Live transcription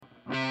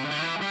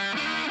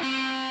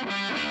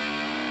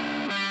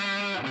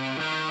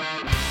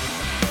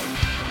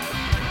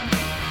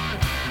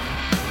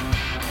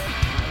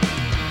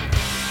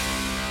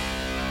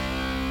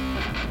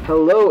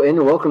Hello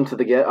and welcome to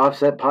the Get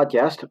Offset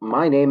podcast.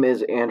 My name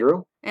is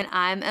Andrew, And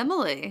I'm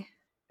Emily.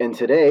 and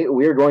today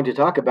we are going to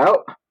talk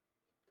about.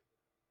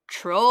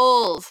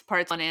 Trolls,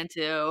 parts 1 and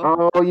 2.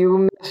 Oh,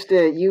 you missed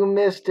it! You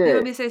missed You want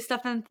it! me to say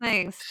stuff and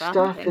things?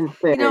 Stuff and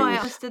You know, I things.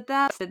 almost did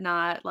that. Did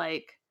not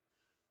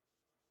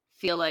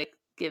feel like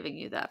giving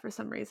you that for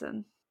some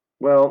reason.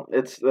 Well,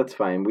 that's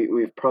fine.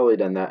 We've probably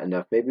done that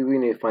enough. Maybe we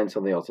need to find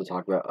something else to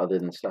talk about other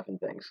than stuff and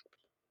things.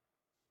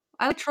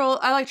 I like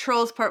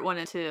Trolls part 1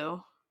 and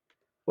 2.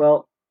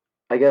 Well,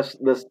 I guess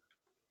this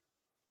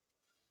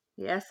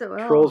Yes, it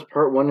will. Trolls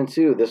part 1 and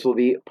 2. This will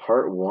be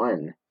part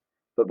 1.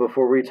 But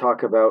before we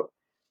talk about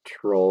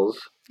Trolls,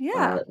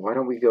 why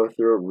don't we go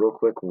through it real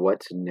quick?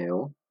 What's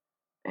new?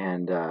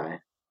 And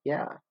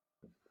yeah,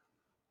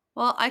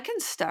 Well, I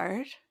can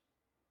start.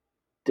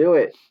 do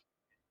it.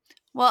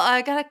 Well,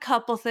 I got a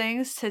couple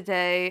things.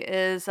 Today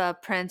is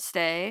Prince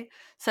Day,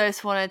 so I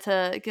just wanted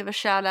to give a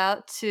shout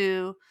out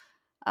to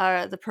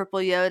the Purple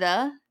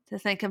Yoda to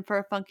thank him for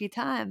a funky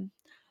time.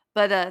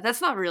 But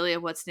that's not really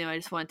what's new. I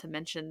just wanted to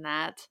mention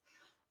that.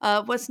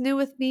 What's new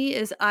with me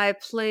is I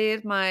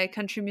played my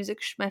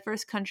my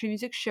first country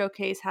music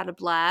showcase, had a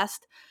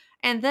blast.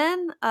 And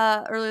then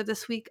earlier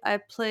this week, I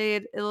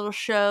played a little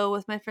show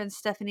with my friend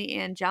Stephanie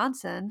Ann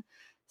Johnson.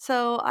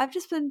 So I've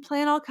just been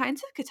playing all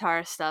kinds of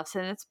guitar stuff,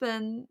 and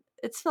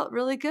it's felt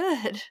really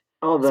good.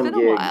 All It's them been a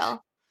gigs.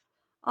 while.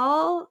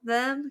 All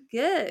them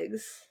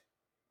gigs.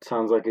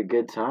 Sounds like a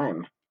good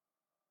time.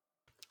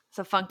 It's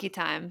a funky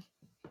time.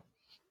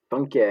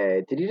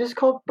 Funky. Did you just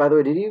call, by the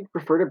way, did you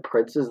refer to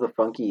Prince as the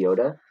Funky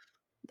Yoda?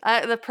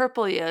 The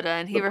Purple Yoda,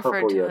 and he The referred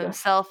Purple to Yoda.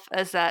 himself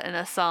as that in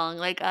a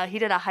song. He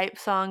did a hype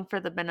song for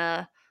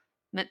the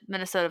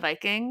Minnesota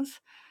Vikings,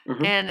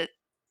 Mm-hmm. and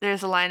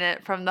there's a line in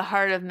it, "From the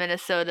heart of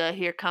Minnesota,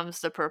 here comes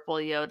the Purple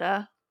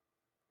Yoda."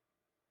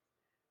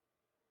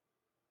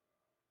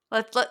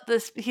 Let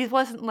this. He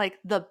wasn't like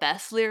the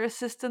best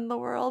lyricist in the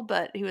world,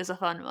 but he was a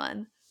fun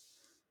one.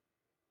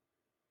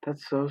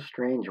 That's so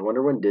strange. I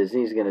wonder when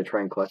Disney's going to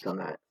try and collect on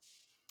that.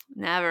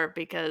 Never,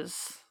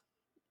 because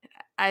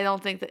I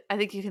don't think that. I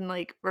think you can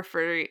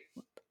refer.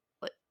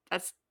 Like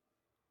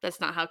that's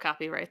not how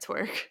copyrights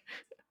work.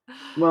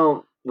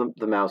 Well,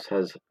 the mouse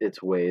has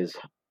its ways.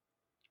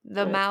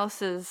 The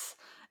mouse is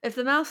if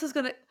the mouse is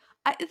gonna.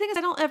 The thing is,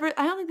 I don't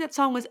think that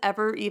song was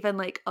ever even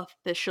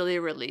officially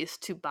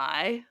released to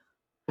buy.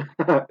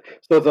 So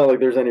it's not like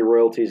there's any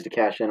royalties to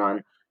cash in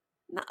on.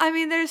 I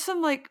mean, there's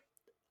some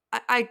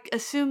I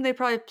assume they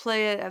probably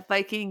play it at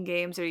Viking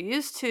games or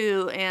used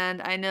to,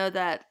 and I know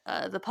that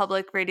the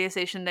public radio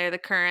station there, The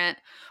Current,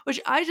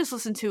 which I just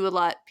listen to a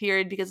lot,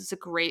 period, because it's a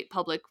great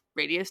public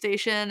radio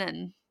station,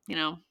 and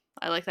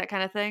I like that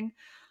kind of thing.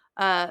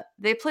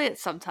 They play it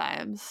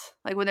sometimes,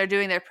 like when they're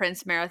doing their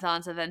Prince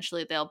marathons.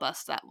 Eventually, they'll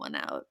bust that one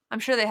out. I'm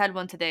sure they had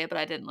one today, but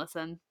I didn't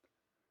listen.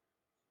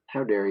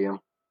 How dare you?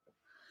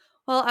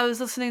 Well, I was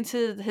listening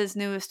to his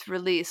newest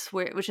release,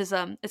 which is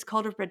it's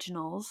called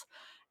Originals,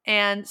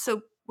 and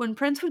so when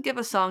Prince would give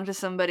a song to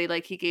somebody,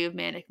 like he gave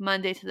Manic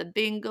Monday to the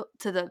Bangles,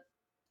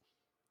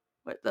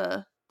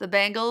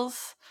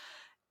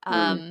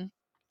 and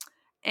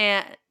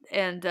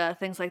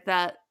things like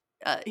that,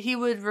 he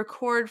would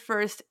record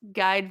first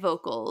guide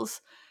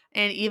vocals,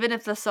 and even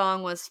if the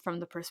song was from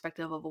the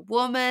perspective of a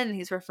woman, and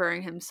he's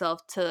referring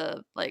himself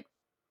to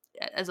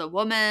as a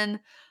woman,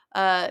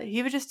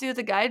 he would just do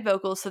the guide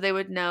vocals so they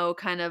would know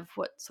kind of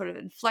what sort of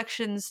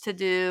inflections to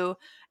do.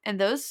 And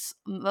most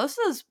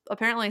of those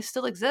apparently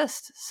still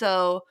exist.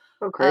 So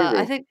Oh, crazy.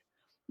 I think,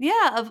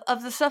 yeah,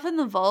 of the stuff in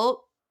the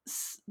vault,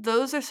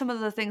 those are some of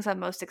the things I'm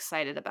most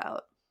excited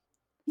about.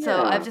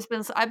 So Yeah.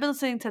 I've been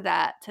listening to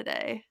that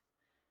today.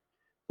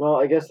 Well,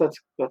 I guess that's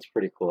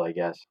pretty cool, I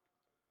guess.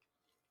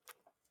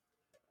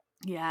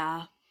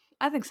 Yeah,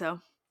 I think so.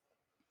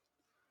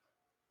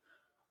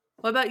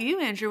 What about you,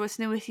 Andrew? What's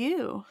new with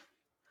you?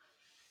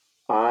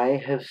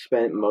 I have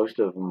spent most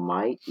of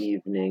my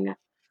evening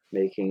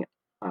making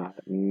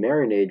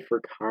marinade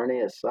for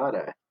carne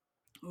asada.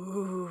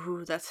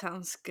 Ooh, that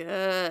sounds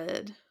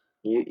good.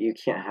 You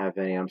can't have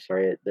any. I'm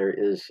sorry. There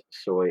is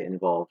soy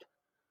involved.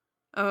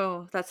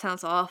 Oh, that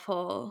sounds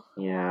awful.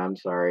 Yeah, I'm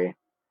sorry.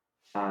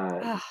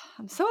 Ugh,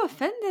 I'm so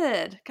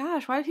offended.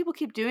 Gosh, why do people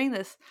keep doing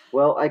this?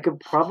 Well, I could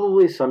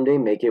probably someday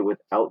make it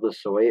without the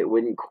soy. It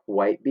wouldn't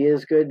quite be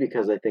as good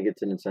because I think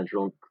it's an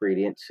essential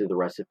ingredient to the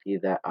recipe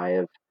that I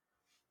have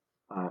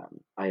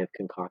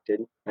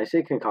concocted. I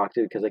say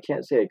concocted because I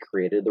can't say I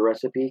created the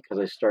recipe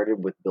because I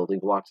started with building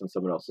blocks on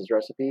someone else's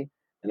recipe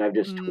and I've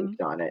just Mm.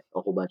 tweaked on it a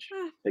whole bunch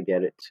Eh, to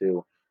get it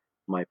to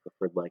my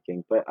preferred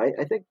liking. But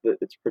I think that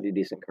it's pretty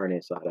decent carne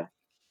asada.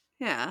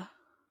 yeah.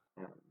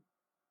 Um,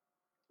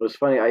 it was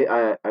funny.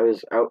 I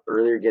was out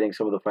earlier getting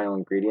some of the final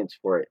ingredients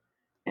for it,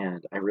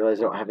 and I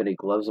realized I don't have any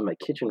gloves in my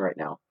kitchen right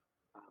now,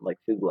 like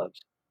food gloves,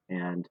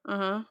 and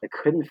Uh-huh. I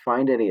couldn't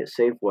find any at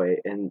Safeway,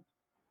 and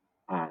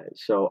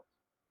so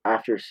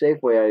after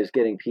Safeway, I was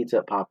getting pizza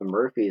at Papa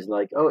Murphy's, and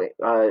like, oh,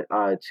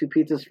 two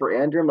pizzas for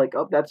Andrew. I'm like,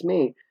 oh, that's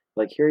me.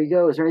 Like, here you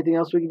go. Is there anything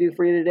else we can do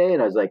for you today?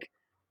 And I was like,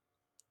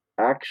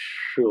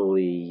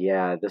 Actually,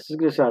 yeah, this is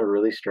gonna sound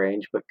really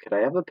strange, but could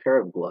I have a pair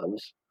of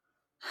gloves?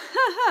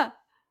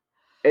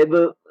 And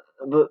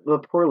the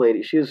poor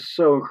lady, she was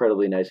so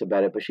incredibly nice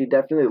about it, but she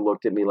definitely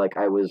looked at me like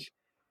I was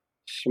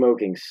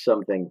smoking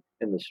something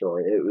in the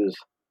store. It was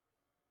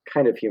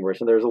kind of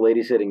humorous. And there was a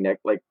lady sitting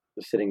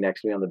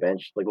next to me on the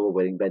bench, like a little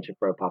waiting bench in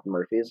front of Papa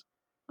Murphy's,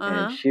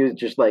 and Uh-huh. she was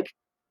just like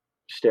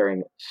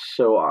staring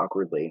so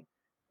awkwardly.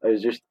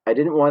 I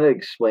didn't want to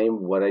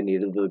explain what I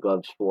needed the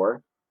gloves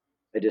for.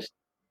 I just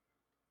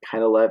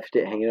kind of left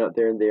it hanging out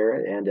there and there,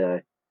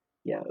 and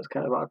yeah, it was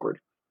kind of awkward.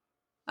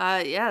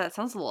 Yeah, that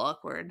sounds a little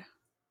awkward.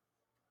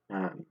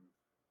 Um,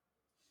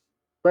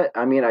 but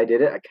I mean, I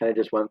did it. I kind of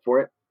just went for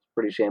it.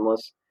 Pretty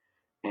shameless,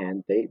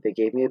 and they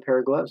gave me a pair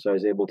of gloves, so I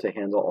was able to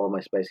handle all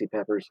my spicy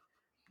peppers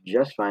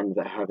just fine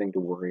without having to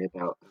worry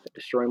about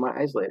destroying my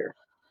eyes later.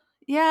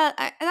 Yeah,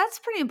 that's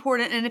pretty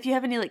important. And if you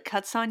have any like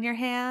cuts on your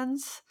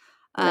hands,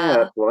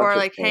 Yeah, well, that's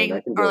just pain.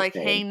 I can or deal with like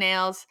pain. hang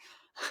nails,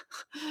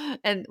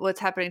 and what's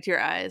happening to your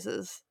eyes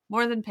is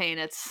more than pain;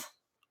 it's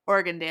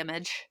organ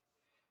damage.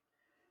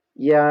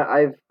 Yeah,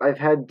 I've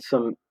had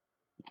some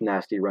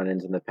nasty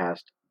run-ins in the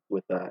past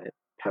with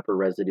pepper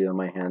residue on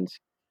my hands,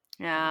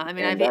 Yeah, I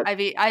mean, and that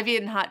I've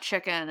eaten hot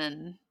chicken,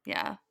 and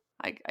yeah,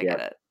 I yeah, get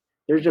it.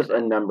 there's I get just a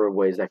it. number of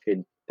ways that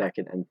could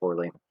end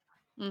poorly.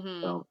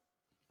 Mm-hmm. So,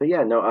 but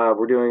yeah, no,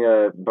 we're doing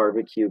a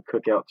barbecue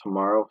cookout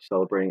tomorrow,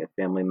 celebrating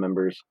a family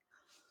member's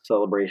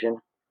celebration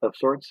of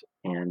sorts,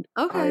 and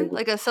I Okay, would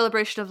like a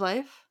celebration of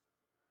life.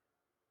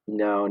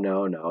 no,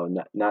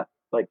 not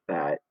like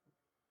that.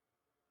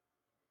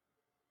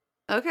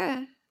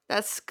 Okay,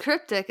 that's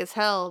cryptic as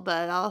hell,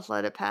 but I'll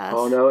let it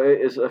Oh pass. no,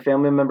 it is a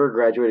family member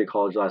graduated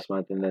college last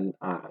month, and then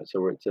it's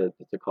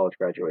a college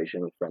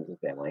graduation with friends and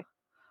family.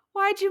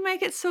 Why'd you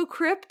make it so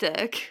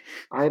cryptic?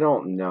 I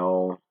don't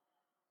know.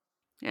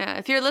 Yeah,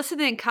 if you're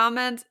listening,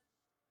 comment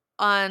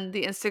on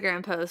the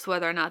Instagram post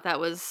whether or not that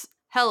was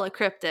hella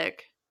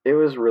cryptic. It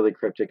was really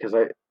cryptic because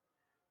I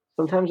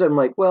sometimes I'm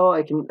like, well,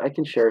 I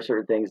can share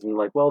certain things, and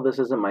like, well, this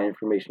isn't my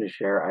information to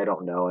share. I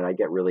don't know, and I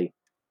get really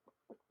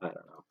I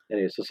don't know.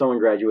 Anyway, so someone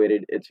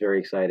graduated. It's very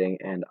exciting,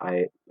 and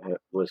I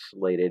was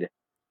slated,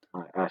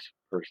 asked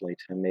personally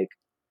to make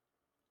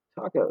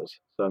tacos.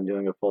 So I'm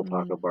doing a full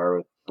taco Mm, bar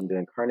with I'm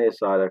doing carne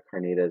asada,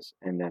 carnitas,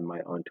 and then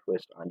my own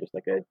twist on just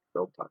like a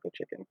grilled taco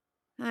chicken.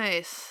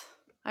 nice.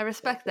 I Yeah,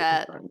 respect so it'll be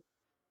that. fun.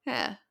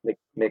 Yeah.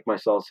 Make my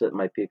salsa and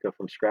my pico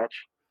from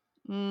scratch.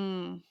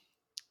 Mm,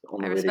 The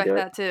I only way to do respect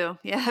it. that too.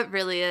 Yeah, it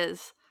really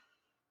is.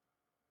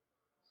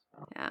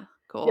 So, Yeah,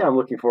 yeah, cool. I'm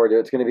looking forward to it.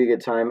 It's going to be a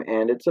good time,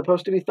 and it's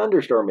supposed to be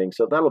thunderstorming,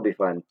 so that'll be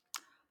fun.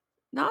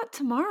 Not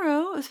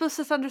tomorrow. It's supposed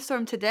to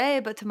thunderstorm today,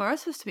 but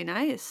tomorrow's supposed to be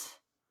nice.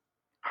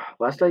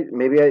 Last night,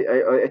 maybe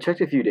I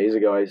checked a few days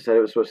ago. I said it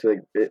was supposed to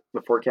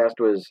the forecast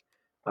was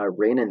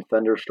rain and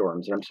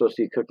thunderstorms, and I'm supposed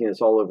to be cooking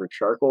this all over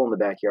charcoal in the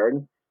backyard.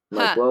 I'm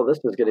like, Huh. well, this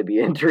is going to be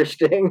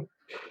interesting.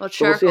 Well,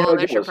 So we'll see how charcoal, it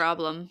there's your goes.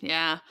 problem.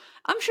 Yeah.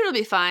 I'm sure it'll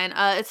be fine.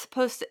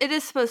 It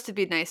is supposed to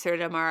be nicer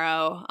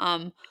tomorrow.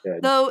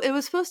 Good. Though it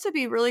was supposed to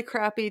be really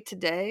crappy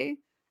today,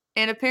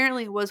 and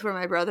apparently it was where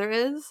my brother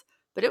is,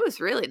 but it was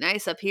really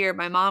nice up here.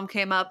 My mom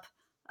came up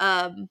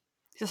um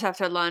just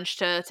after lunch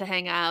to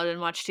hang out and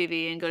watch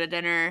TV and go to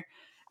dinner.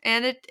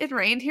 And it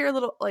rained here a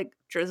little, like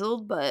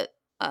drizzled, but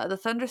the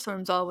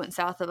thunderstorms all went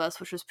south of us,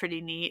 which was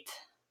pretty neat.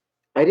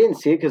 I didn't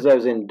see it because I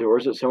was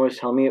indoors, but someone was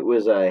telling me it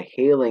was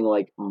hailing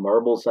like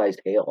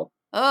marble-sized hail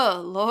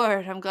Oh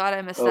Lord, I'm glad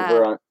I missed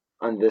over that.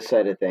 on this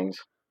side of things.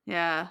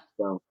 Yeah.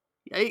 So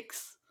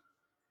Yikes.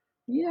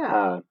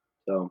 yeah.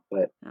 So,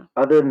 but Yeah.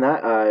 other than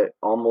that,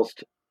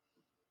 almost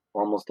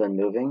done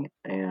moving,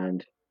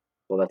 and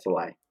well, that's a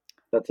lie.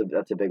 That's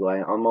a big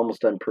lie. I'm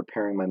almost done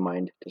preparing my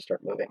mind to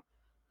start moving.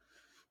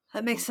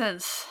 That makes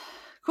sense.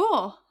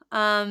 Cool.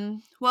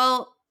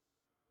 Well,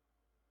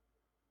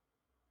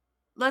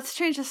 let's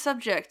change the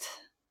subject.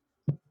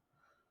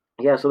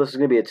 Yeah, so this is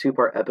going to be a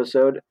two-part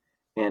episode,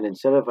 and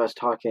instead of us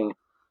talking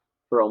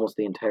for almost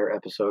the entire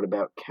episode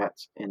about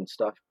cats and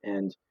stuff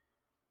and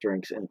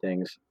drinks and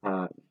things,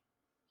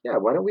 yeah,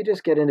 why don't we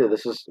just get into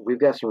this? We've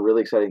got some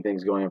really exciting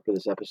things going on for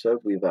this episode.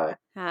 We've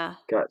Yeah.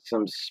 got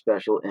some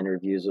special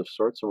interviews of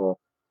sorts, and we'll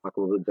talk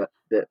a little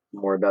bit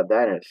more about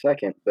that in a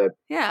second. But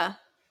Yeah.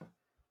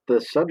 the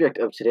subject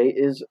of today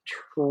is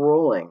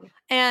trolling,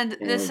 And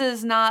this and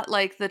is not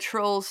like the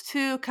Trolls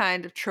 2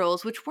 kind of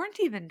trolls, which weren't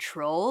even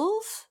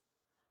trolls.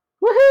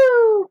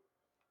 woohoo!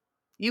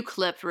 You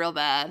clipped real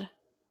bad.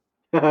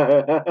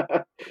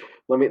 Let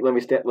me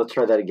stand. Let's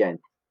try that again.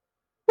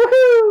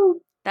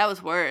 Woohoo! That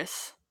was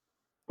worse.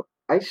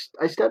 I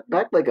stepped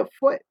back like a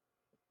foot.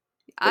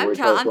 Let me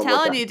try this I'm one more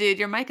telling time. you, dude,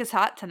 your mic is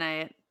hot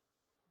tonight.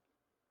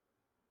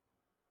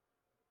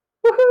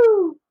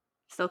 Woohoo!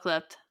 Still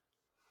clipped.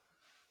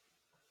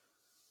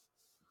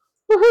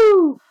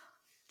 Woohoo!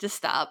 Just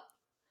stop.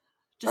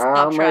 Just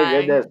stop Oh my trying.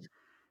 goodness.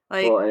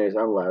 Well, Like, anyways,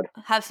 I'm loud.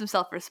 have some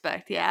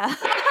self-respect, yeah.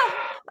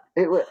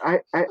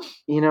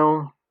 You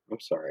know, I'm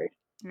sorry.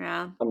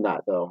 Yeah. I'm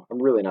not though.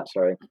 I'm really not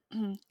sorry.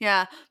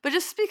 Yeah, but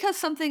just because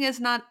something is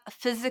not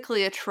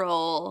physically a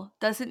troll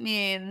doesn't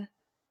mean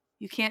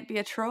you can't be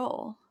a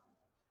troll.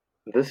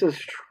 This is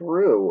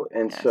true,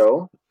 and Yes.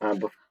 so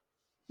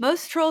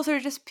Most trolls are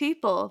just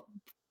people.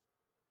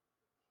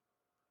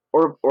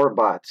 or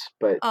bots,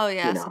 but Oh, you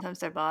yeah, know sometimes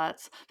they're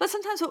bots. But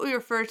sometimes what we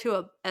refer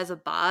to as a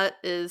bot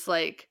is,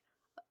 like,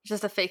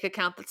 just a fake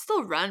account that's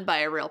still run by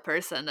a real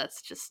person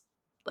that's just,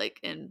 like,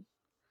 in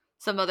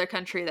some other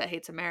country that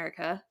hates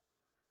America.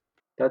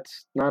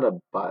 that's not a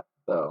bot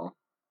though.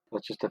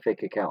 That's just a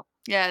fake account.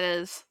 Yeah, it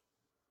is.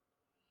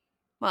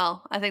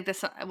 Well, I think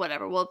this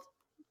whatever, well,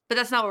 but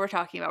that's not what we're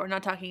talking about. We're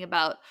not talking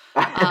about,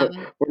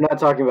 um We're not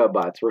talking about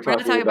bots. We're we're not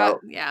talking talking about,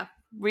 about yeah,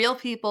 real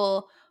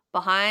people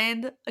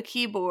behind a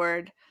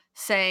keyboard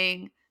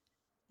saying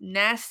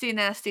nasty,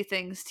 nasty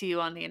things to you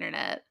on the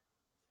internet.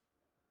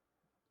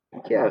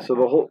 yeah. So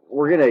the whole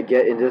we're gonna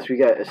get into this. We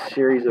got a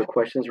series of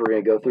questions we're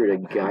gonna go through to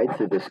guide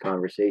through this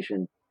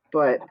conversation.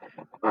 But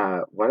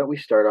why don't we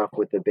start off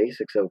with the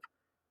basics of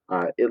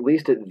at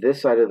least at this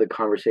side of the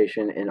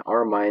conversation in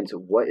our minds,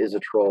 what is a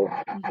troll?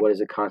 What does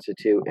it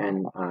constitute?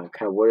 And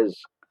kind of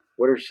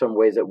what are some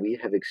ways that we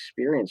have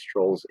experienced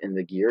trolls in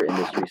the gear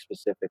industry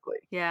specifically?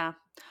 Yeah.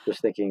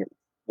 Just thinking,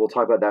 we'll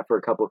talk about that for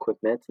a couple of quick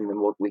minutes, and then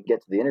we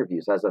get to the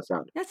interviews. How's that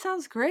sound? That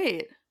sounds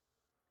great.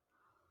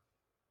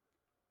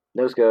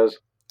 Nose goes.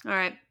 All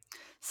right.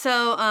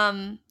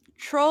 So,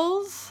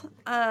 trolls,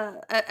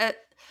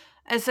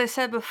 as I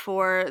said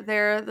before,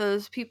 they're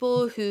those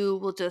people who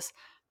will just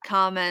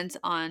comment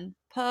on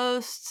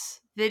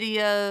posts,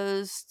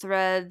 videos,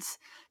 threads,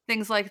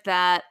 things like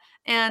that.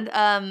 And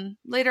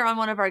later on,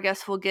 one of our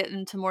guests will get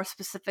into more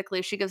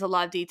specifically. She gives a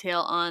lot of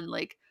detail on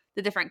like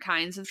the different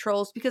kinds of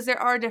trolls because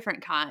there are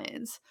different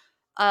kinds.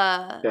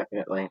 Uh,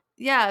 Definitely.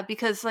 yeah,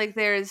 because like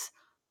there's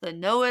the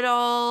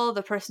know-it-all,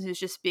 the person who's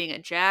just being a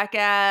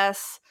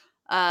jackass.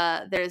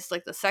 There's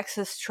like the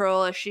sexist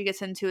troll as she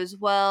gets into as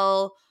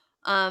well.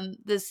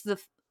 There's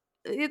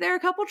there are a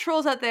couple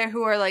trolls out there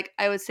who are like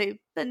I would say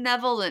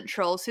benevolent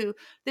trolls who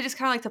they just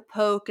kind of like to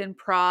poke and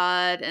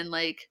prod and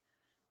like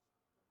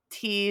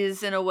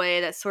tease in a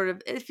way that sort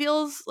of it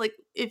feels like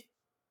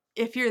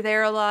if you're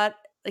there a lot,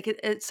 like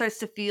it starts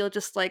to feel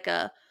just like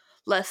a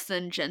less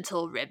than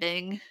gentle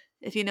ribbing,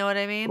 if you know what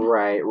I mean.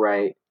 Right,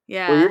 right.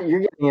 Well, Yeah. you're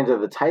getting into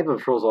the type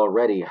of trolls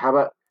already. How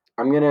about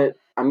I'm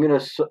gonna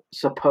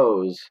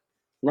suppose,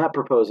 not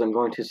propose. I'm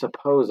going to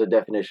suppose a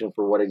definition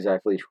for what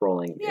exactly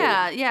trolling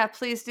Yeah, is. yeah,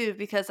 please do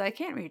because I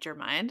can't read your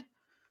mind.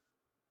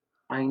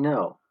 I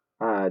know.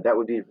 That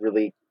would be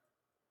really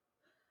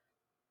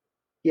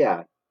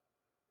yeah.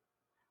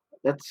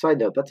 That's side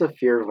note. That's a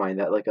fear of mine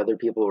that like other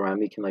people around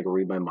me can like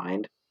read my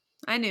mind.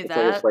 I knew It's like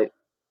a that. slight.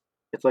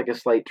 It's like a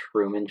slight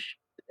Truman.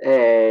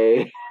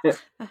 Hey,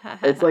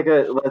 it's like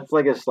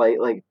a slight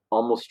like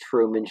almost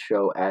Truman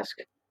Show esque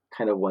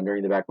kind of wondering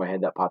in the back of my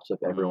head that pops up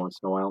every Mm, once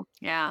in a while.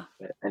 yeah.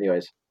 But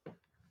anyways,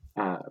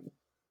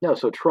 no.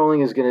 So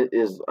trolling is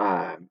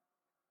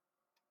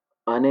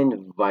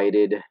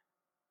uninvited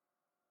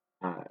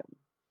uh,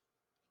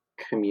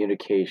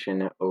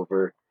 communication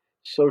over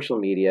social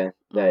media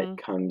that Mhm.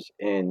 comes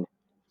in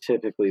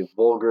typically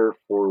vulgar,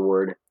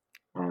 forward,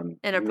 mean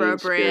spirited,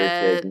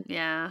 Inappropriate.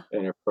 Yeah.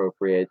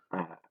 inappropriate,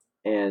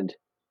 and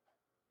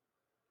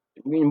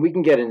I mean we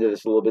can get into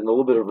this a little bit. And a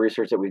little bit of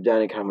research that we've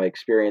done and kind of my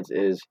experience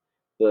is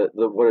the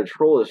what a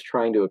troll is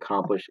trying to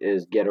accomplish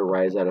is get a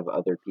rise out of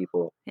other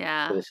people for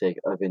Yeah. the sake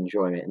of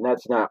enjoyment, and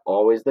that's not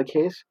always the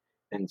case.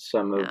 And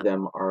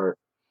Yeah.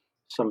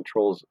 some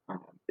trolls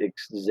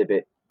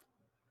exhibit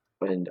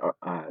and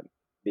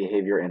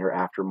behavior and are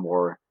after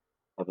more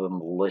of a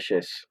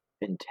malicious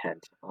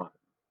intent.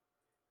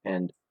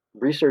 And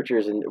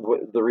researchers and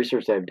the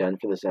research that I've done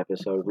for this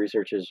episode,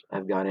 researchers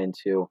have gone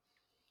into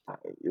uh,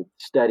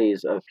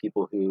 studies of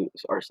people who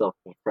are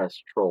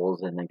self-professed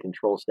trolls and then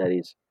control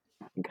studies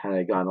and kind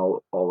of gone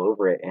all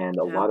over it. And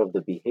a Yeah. lot of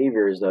the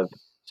behaviors of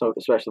so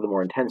especially the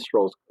more intense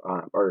trolls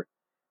are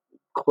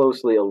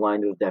closely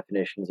aligned with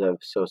definitions of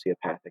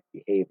sociopathic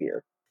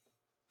behavior.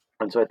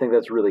 And so I think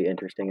that's really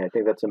interesting. I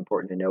think that's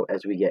important to know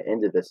as we get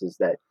into this is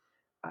that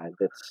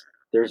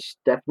there's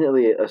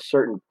definitely a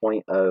certain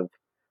point of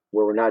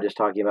where we're not just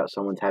talking about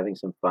someone's having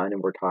some fun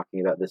and we're talking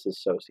about this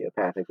is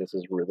sociopathic. This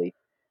is really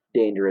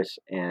dangerous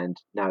and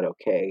not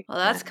okay. Well,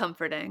 that's And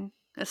comforting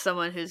as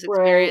someone who's right.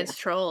 experienced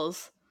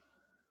trolls.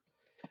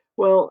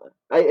 Well,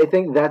 I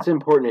think that's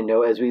important to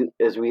know as we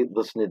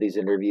listen to these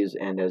interviews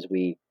and as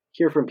we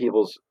hear from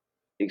people's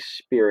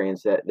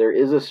experience that there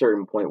is a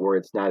certain point where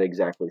it's not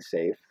exactly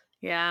safe.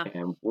 Yeah.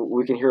 And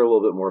we can hear a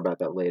little bit more about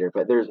that later.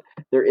 But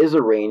there is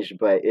a range,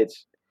 but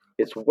it's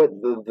what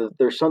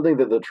there's something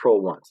that the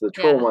troll wants. The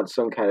troll Yeah. wants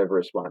some kind of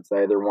response.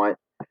 They either want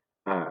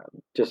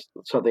just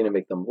something to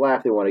make them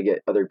laugh. They want to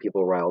get other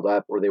people riled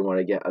up, or they want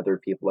to get other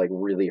people like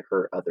really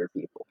hurt other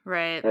people.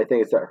 Right. And I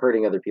think it's that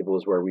hurting other people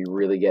is where we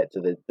really get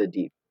to the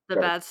deep The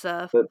dark. bad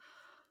stuff. But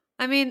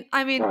I mean,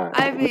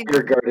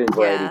 your garden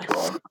variety yeah.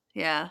 troll.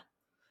 Yeah.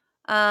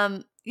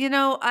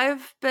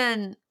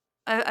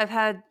 I've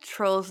had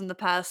trolls in the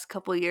past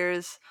couple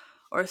years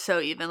or so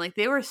even. Like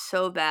they were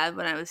so bad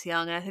when I was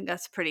young, and I think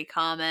that's pretty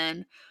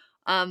common.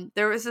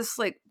 There was this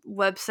like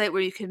website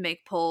where you could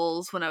make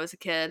polls when I was a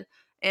kid,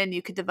 and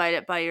you could divide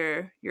it by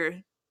your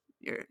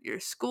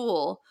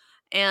school.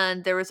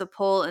 And there was a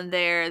poll in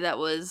there that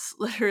was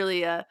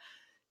literally a,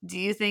 do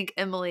you think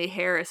Emily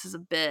Harris is a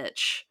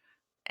bitch?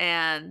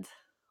 And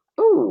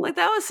Ooh, like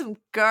that was some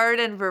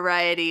garden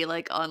variety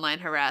like online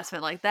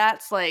harassment. Like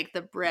that's like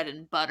the bread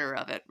and butter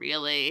of it,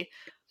 really.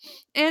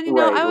 And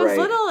right, I was right.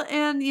 little,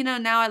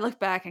 and now I look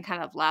back and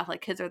kind of laugh,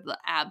 like kids are the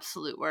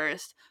absolute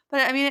worst.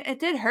 But I mean, it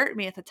did hurt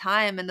me at the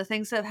time, and the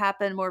things that have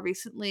happened more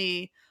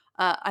recently,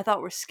 I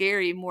thought were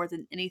scary more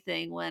than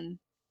anything. When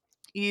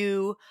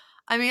you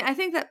I mean, I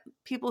think that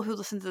people who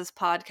listen to this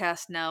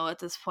podcast know at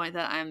this point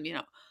that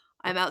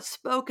I'm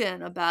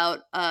outspoken about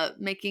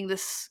making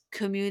this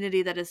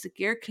community that is the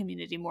gear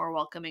community more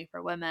welcoming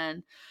for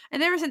women.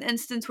 And there was an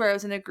instance where I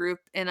was in a group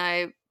and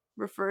I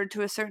referred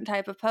to a certain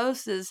type of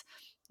post as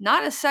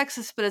not as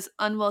sexist but as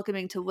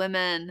unwelcoming to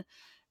women.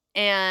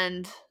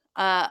 And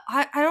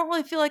I don't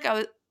really feel like I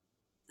was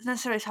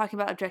necessarily talking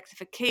about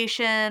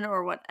objectification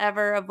or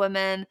whatever of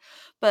women,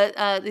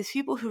 but these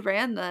people who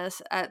ran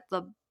this at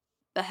the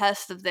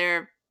behest of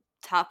their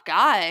top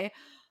guy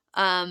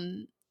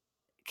um,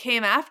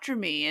 came after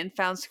me and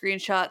found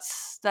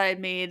screenshots that I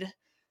made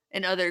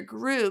in other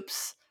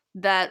groups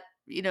that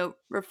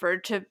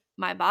referred to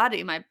my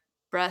body, my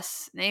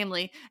breasts,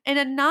 namely, in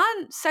a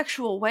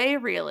non-sexual way,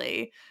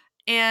 really,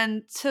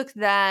 and took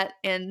that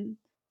and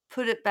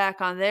put it back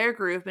on their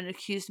group and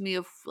accused me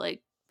of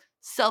like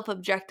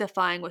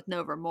self-objectifying with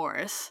no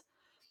remorse.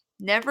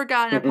 Never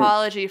got an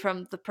apology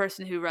from the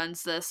person who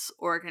runs this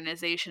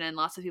organization, and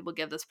lots of people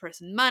give this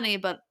person money,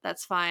 but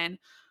that's fine.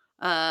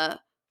 Uh,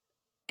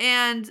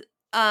 and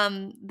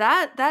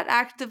that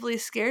actively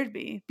scared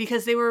me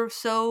because they were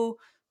so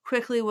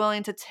quickly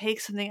willing to take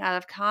something out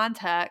of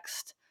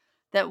context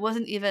that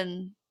wasn't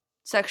even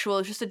sexual.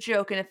 It's just a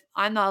joke, and if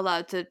I'm not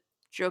allowed to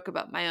joke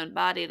about my own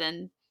body,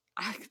 then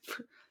I,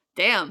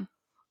 damn,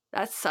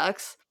 that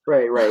sucks.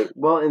 Right, right.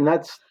 Well, and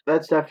that's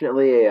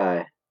definitely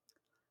a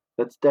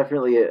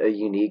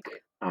unique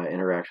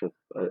interaction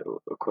with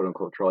a quote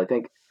unquote troll. I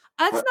think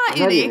That's not I'm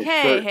not unique. even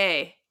Hey, sure.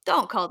 hey,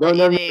 don't call No, that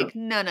no, no, unique.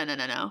 No, no, no,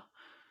 no, no.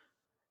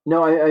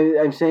 no.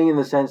 I'm saying in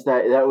the sense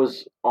that that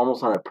was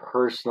almost on a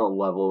personal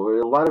level.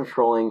 Where a lot of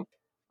trolling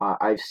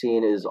I've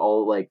seen is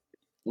all like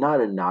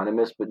not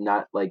anonymous, but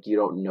not like you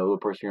don't know the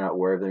person, you're not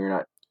aware of them, you're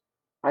not.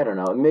 I don't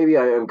know. Maybe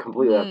I am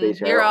completely off base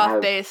here. I You're don't off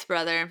have. base,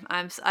 brother.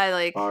 I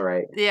like, All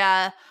right.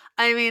 yeah.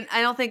 I mean,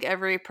 I don't think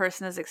every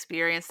person has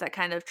experienced that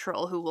kind of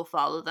troll who will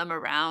follow them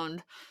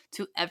around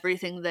to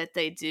everything that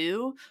they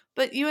do.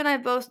 But you and I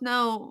both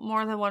know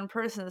more than one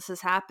person this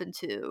has happened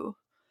to,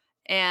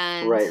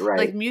 and Right, like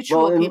right. Well,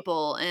 mutual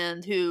people,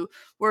 and who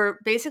were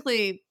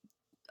basically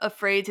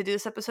afraid to do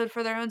this episode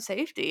for their own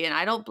safety, and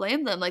I don't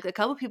blame them. Like a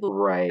couple people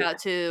right, out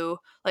to,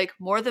 like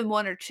more than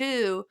one or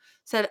two,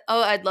 said,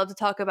 "Oh, I'd love to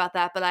talk about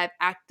that, but I have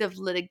active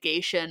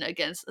litigation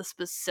against a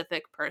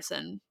specific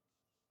person."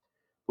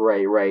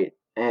 right, right.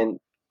 And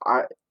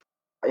I,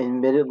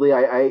 admittedly,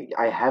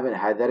 I haven't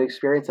had that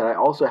experience, and I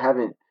also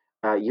haven't.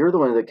 You're the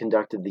one that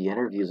conducted the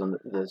interviews on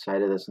the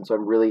side of this, and so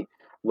I'm really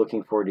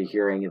looking forward to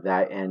hearing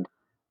that and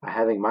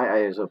having my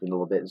eyes opened a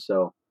little bit.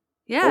 So, full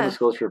Yeah.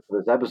 disclosure for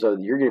this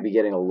episode, you're going to be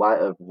getting a lot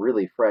of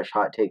really fresh,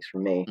 hot takes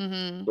from me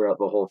Mhm. throughout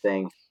the whole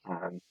thing.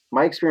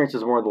 My experience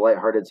is more on the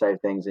lighthearted side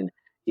of things, and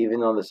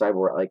even on the side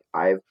where like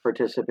I've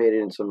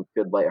participated in some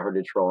good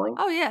lighthearted trolling,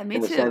 Oh, yeah, me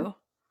in the sense. too.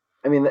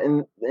 I mean,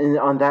 and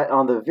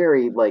on the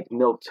very like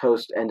milk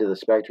toast end of the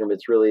spectrum,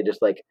 it's really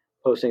just like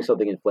posting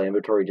something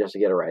inflammatory just to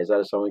get a rise out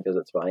of someone because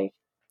it's funny.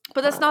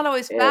 But that's not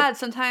always And bad.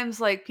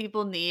 Sometimes, like,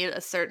 people need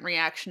a certain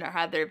reaction or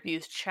have their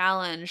views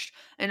challenged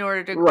in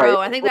order to right, grow.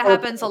 I think that well,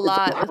 happens a it's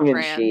lot with tongue in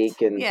brands.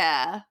 cheek, and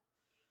Yeah.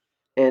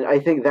 I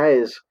think that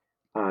is,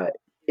 uh,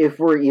 if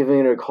we're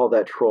even going to call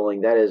that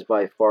trolling, that is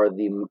by far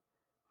the.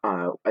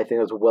 I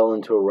think that's well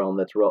into a realm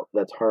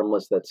that's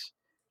harmless. That's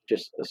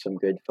just some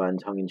good fun,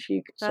 tongue in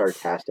cheek, That's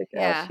sarcastic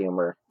ass yeah.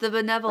 humor. The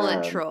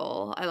benevolent Um,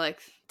 troll, I like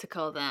to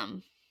call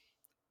them.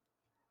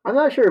 I'm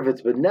not sure if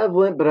it's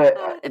benevolent, but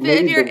If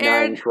maybe you're benign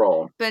Aaron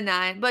troll.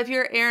 benign, but if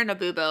you're Aaron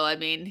Abubo, I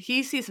mean,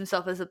 he sees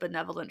himself as a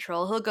benevolent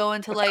troll. He'll go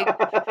into like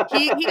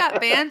he got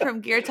banned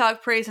from Gear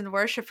Talk Praise and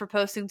Worship for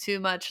posting too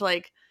much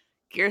like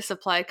Gear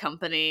Supply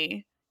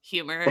Company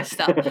humor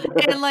stuff.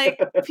 And like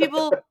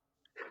people,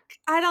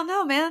 I don't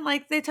know, man,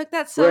 like they took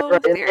that Right, right. so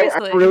And I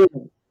seriously. really,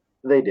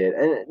 they did,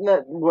 and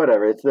not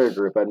whatever. It's their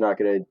group. I'm not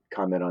going to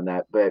comment on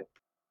that, but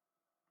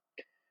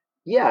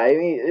yeah, I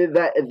mean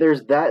that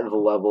there's that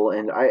level,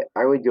 and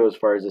I would go as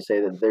far as to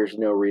say that there's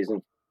no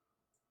reason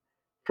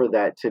for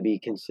that to be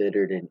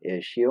considered an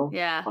issue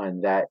Yeah.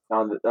 on that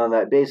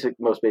basic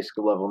most basic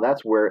level. And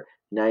that's where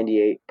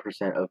 98%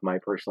 of my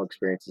personal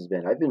experience has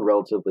been. I've been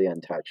relatively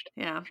untouched,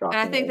 Yeah. And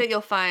I think shockingly. that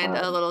you'll find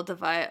a Um, little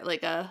divide,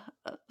 like a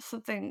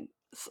something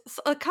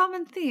A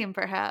common theme,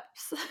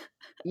 perhaps.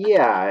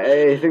 Yeah,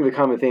 I think the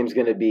common theme is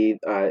going to be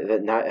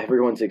that not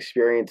everyone's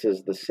experience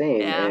is the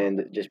same, Yeah.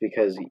 and just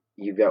because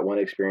you've got one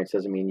experience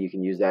doesn't mean you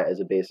can use that as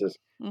a basis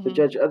to Hmm.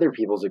 judge other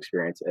people's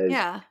experience, as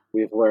Yeah.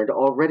 we've learned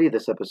already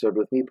this episode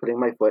with me putting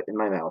my foot in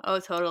my mouth. Oh,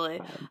 totally.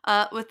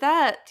 Um, With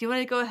that, do you want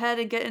to go ahead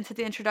and get into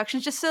the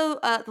introductions? Just so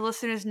the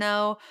listeners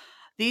know,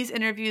 these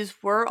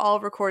interviews were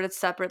all recorded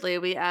separately.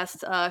 We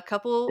asked a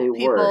couple they were.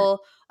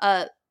 people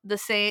the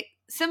same,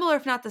 similar,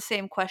 if not the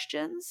same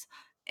questions.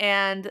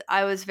 And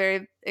I was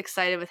very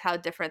excited with how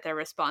different their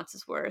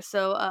responses were.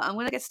 So I'm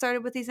going to get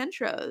started with these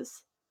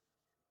intros.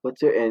 Let's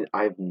do, and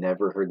I've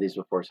never heard these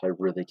before, so I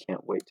really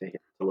can't wait to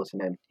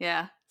listen in.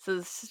 Yeah. So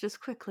this is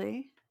just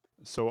quickly.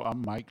 So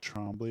I'm Mike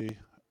Trombley,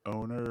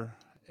 owner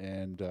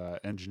and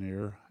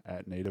engineer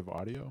at Native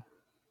Audio.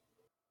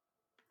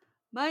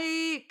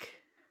 Mike.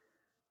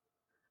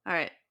 All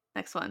right.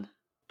 Next one.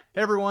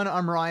 Hey everyone,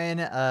 I'm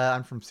Ryan.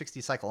 I'm from 60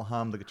 Cycle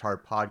Hum, the guitar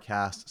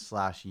podcast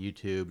 /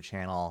 YouTube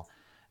channel.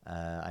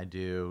 I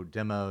do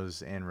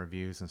demos and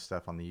reviews and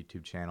stuff on the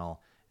YouTube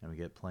channel, and we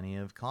get plenty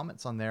of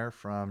comments on there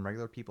from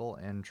regular people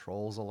and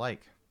trolls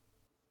alike.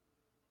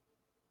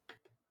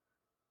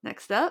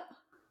 Next up.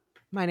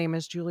 My name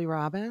is Julie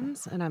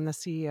Robbins, and I'm the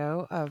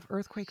CEO of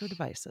Earthquaker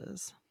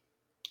Devices.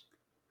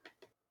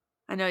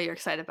 I know you're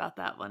excited about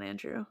that one,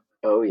 Andrew.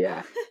 Oh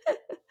yeah.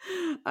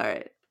 All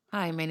right.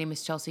 Hi, my name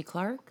is Chelsea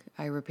Clark.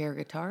 I repair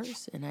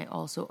guitars, and I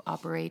also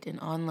operate an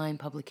online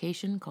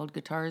publication called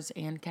Guitars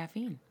and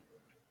Caffeine.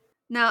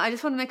 Now, I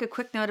just want to make a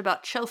quick note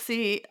about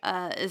Chelsea.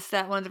 Is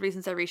that one of the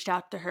reasons I reached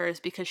out to her is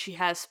because she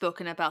has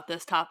spoken about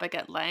this topic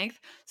at length.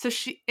 So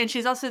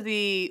she's also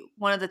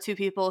one of the two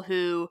people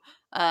who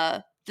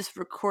just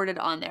recorded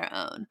on their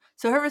own.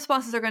 So her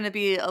responses are going to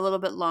be a little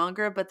bit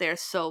longer, but they're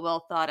so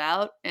well thought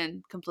out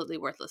and completely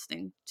worth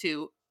listening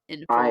to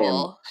in I am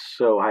full.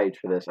 so hyped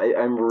for this.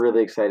 I'm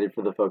really excited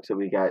for the folks that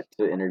we got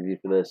to interview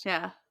for this.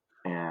 Yeah.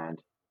 And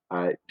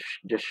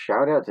just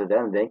shout out to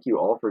them. Thank you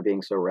all for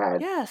being so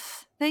rad.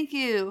 Yes. Thank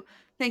you.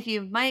 Thank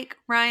you, Mike,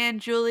 Ryan,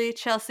 Julie,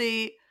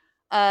 Chelsea.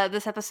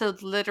 This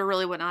episode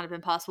literally would not have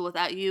been possible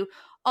without you.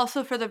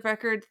 Also, for the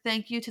record,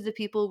 thank you to the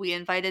people we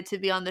invited to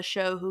be on the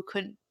show who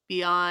couldn't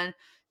be on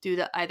due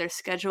to either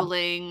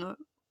scheduling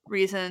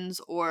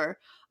reasons or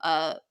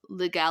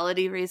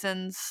legality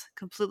reasons.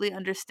 Completely Which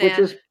understand.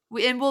 is,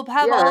 And we'll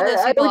have yeah, all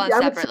those people on I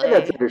would say that's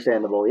separately.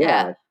 understandable. Yeah.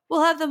 Yeah.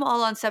 We'll have them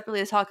all on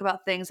separately to talk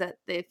about things that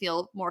they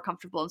feel more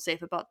comfortable and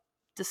safe about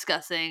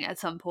discussing at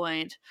some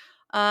point.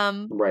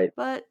 Right.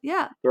 But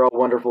yeah. They're all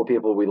wonderful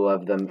people. We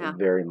love them Yeah.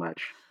 very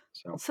much.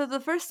 So the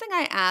first thing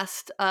I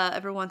asked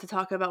everyone to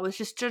talk about was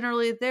just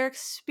generally their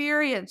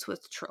experience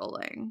with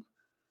trolling.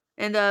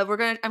 And I'm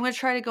gonna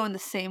try to go in the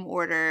same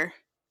order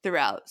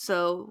throughout.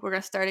 So we're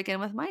gonna start again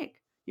with Mike.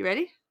 You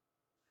ready?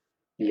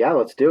 Yeah,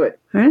 let's do it.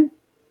 All right.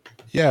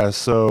 Yeah,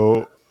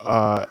 so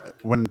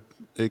when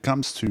it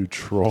comes to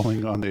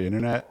trolling on the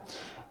internet,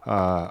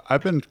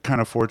 I've been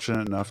kind of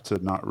fortunate enough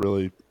to not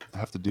really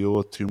have to deal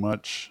with too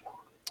much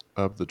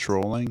of the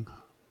trolling.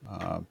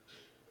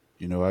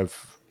 You know,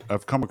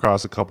 I've come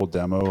across a couple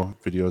demo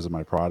videos of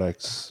my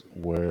products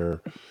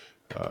where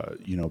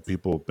you know,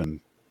 people have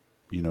been,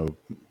 you know,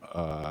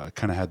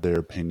 kind of had their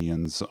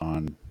opinions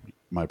on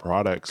my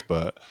products,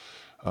 but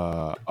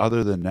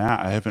other than that,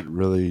 I haven't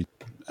really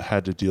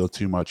had to deal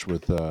too much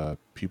with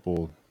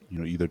people, you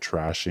know, either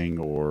trashing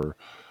or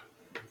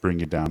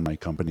bringing down my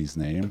company's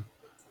name.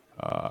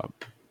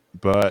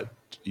 But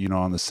you know,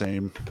 on the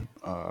same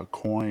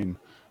coin,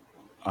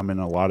 I'm in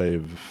a lot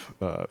of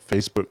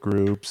Facebook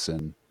groups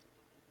and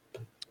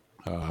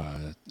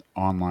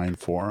online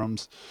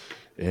forums,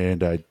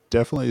 and I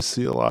definitely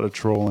see a lot of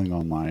trolling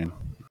online.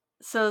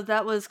 So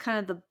that was kind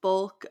of the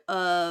bulk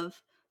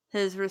of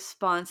his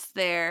response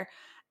there.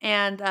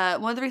 And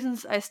one of the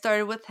reasons I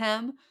started with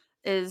him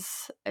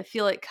is I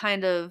feel like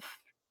kind of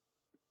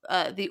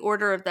the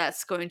order of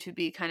that's going to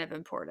be kind of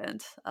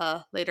important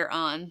later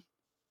on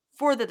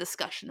for the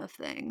discussion of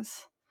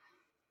things.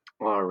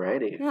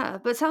 Alrighty. Yeah,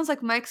 but it sounds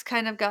like Mike's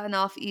kind of gotten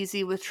off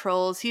easy with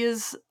trolls. He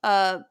is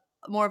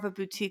more of a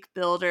boutique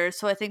builder,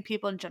 so I think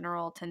people in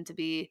general tend to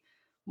be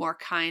more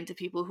kind to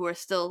people who are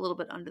still a little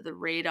bit under the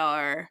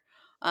radar.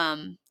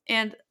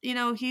 And you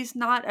know, he's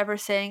not ever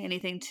saying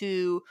anything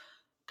too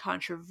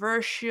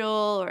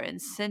controversial or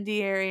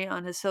incendiary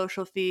on his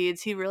social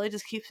feeds. He really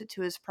just keeps it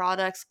to his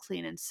products,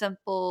 clean and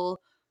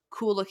simple,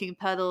 cool looking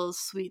pedals,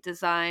 sweet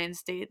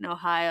designs, Dayton,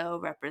 Ohio,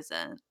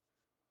 represent.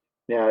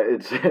 Yeah,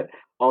 it's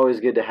always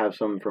good to have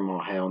someone from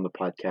Ohio on the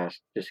podcast,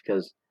 just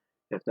because,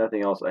 if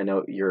nothing else, I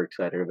know you're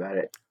excited about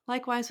it.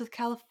 Likewise with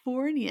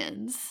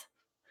Californians.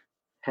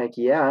 Heck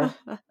yeah,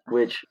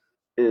 which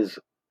is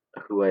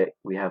who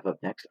we have up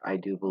next, I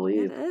do It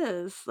believe.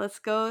 is. Let's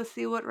go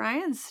see what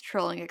Ryan's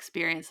trolling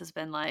experience has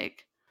been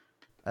like.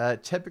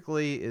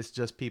 Typically, it's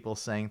just people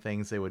saying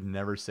things they would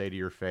never say to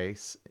your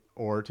face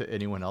or to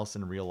anyone else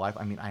in real life.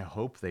 I mean, I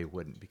hope they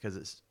wouldn't, because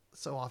it's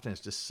so often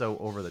it's just so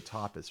over the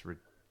top. It's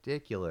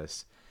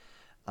ridiculous.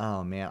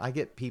 Oh man, I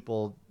get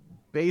people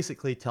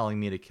basically telling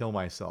me to kill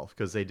myself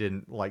because they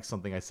didn't like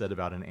something I said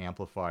about an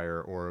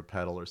amplifier or a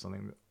pedal or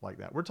something like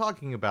that. We're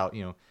talking about,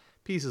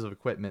 pieces of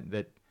equipment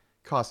that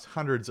cost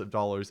hundreds of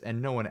dollars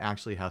and no one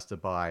actually has to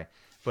buy,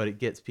 but it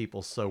gets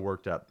people so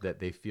worked up that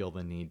they feel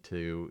the need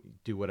to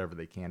do whatever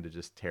they can to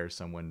just tear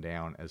someone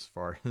down as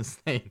far as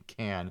they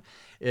can.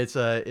 It's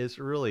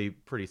really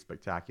pretty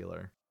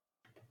spectacular.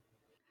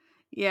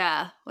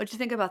 Yeah. What'd you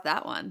think about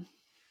that one?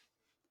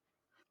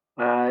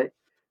 Uh,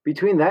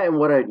 between that and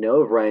what I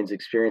know of Ryan's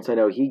experience, I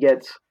know he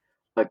gets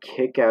a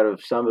kick out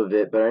of some of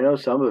it, but I know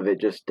some of it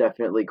just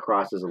definitely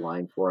crosses a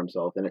line for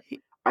himself, and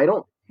He- I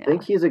don't Yeah.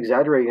 think he's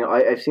exaggerating.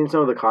 I've seen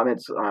some of the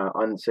comments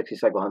on 60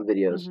 Cycle Hum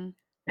videos, hmm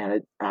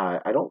and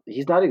I don't.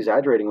 He's not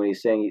exaggerating when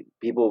he's saying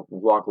people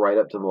walk right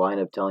up to the line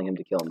of telling him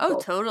to kill Oh,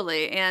 himself,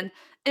 totally. And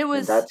it and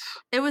was that's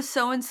it was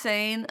so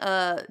insane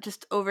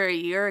just over a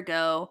year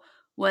ago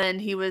when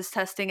he was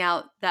testing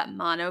out that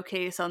mono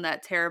case on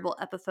that terrible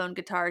Epiphone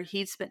guitar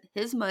he'd spent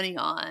his money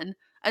on.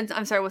 And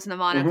I'm sorry, it wasn't a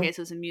mono hmm case,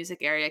 it was a music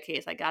area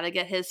case. I got to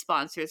get his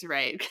sponsors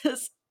right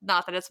because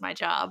not that it's my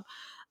job.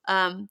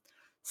 Um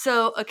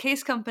so a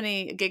case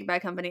company, a gig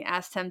bag company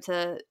asked him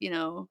to,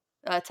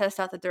 test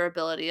out the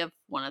durability of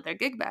one of their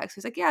gig bags.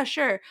 He's like, "Yeah,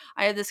 sure.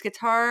 I have this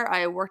guitar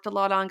I worked a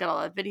lot on, got a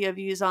lot of video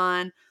views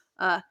on.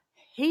 Uh,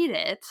 hate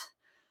it.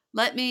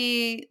 Let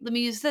me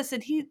use this."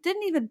 And he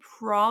didn't even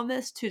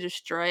promise to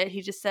destroy it.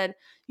 He just said,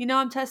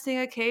 "I'm testing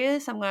a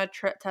case. I'm going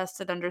to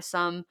test it under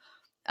some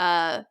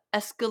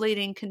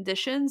escalating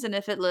conditions, and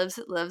if it lives,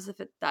 it lives. If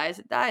it dies,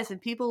 it dies."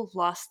 And people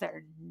lost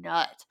their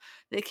nut.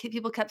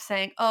 People kept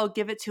saying, "Oh,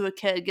 give it to a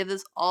kid. Give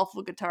this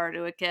awful guitar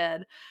to a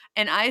kid."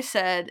 And I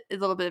said, a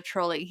little bit of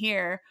trolling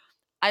here,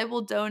 I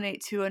will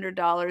donate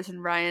 $200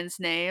 in Ryan's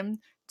name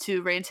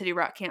to Rain City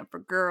Rock Camp for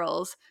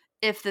Girls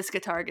if this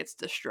guitar gets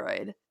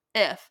destroyed.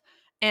 If.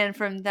 And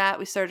from that,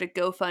 we started a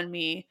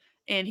GoFundMe,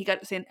 and he got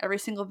to say in every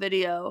single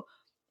video,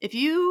 if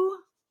you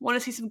want to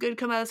see some good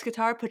come out of this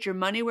guitar, put your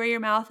money where your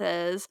mouth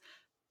is,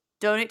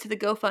 donate to the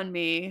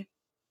GoFundMe,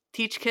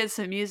 teach kids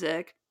some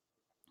music.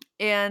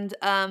 And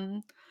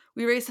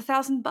we raised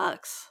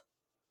 $1,000.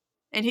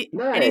 And he threw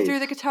the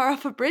nice. guitar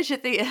off a bridge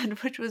at the end,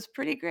 which was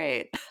pretty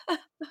great.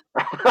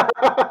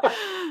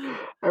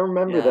 I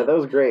remember that. Yeah. That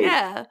was great.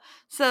 Yeah.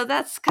 So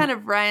that's kind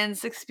of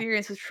Ryan's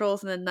experience with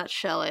trolls in a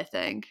nutshell, I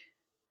think.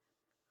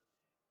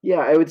 Yeah,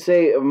 I would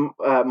say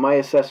my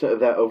assessment of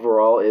that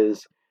overall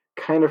is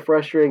kind of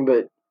frustrating,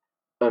 but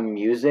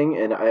amusing,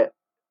 and I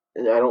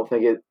don't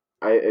think it.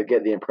 I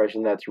get the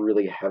impression that's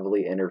really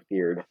heavily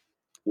interfered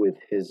with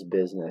his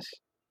business.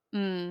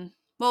 Mm.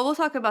 Well, we'll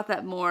talk about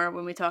that more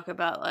when we talk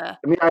about I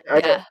mean,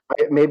 yeah.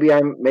 maybe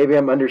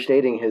I'm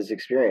understating his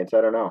experience.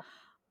 I don't know.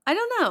 I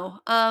don't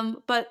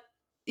know. But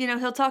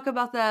he'll talk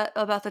about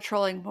the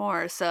trolling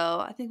more. So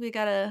I think we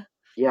gotta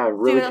Yeah, I'm see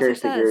really what else he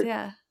curious to says. hear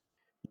Yeah.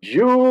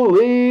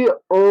 Julie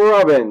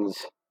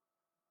Robbins.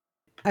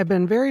 I've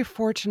been very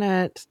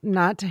fortunate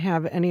not to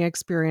have any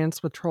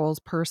experience with trolls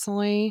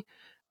personally,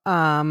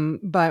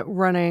 but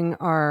running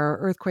our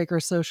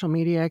Earthquaker social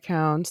media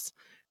accounts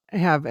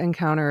have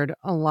encountered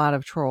a lot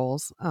of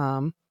trolls.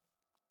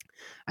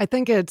 I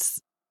think it's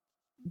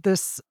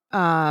this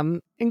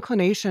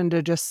inclination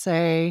to just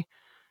say,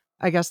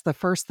 I guess, the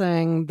first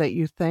thing that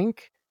you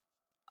think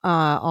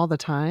all the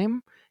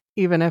time,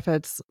 even if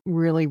it's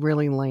really,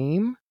 really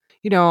lame.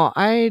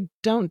 I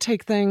don't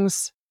take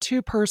things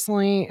too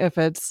personally if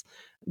it's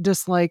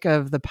dislike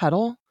of the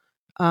pedal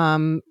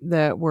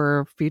that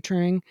we're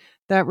featuring.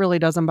 That really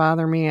doesn't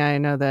bother me. I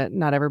know that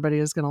not everybody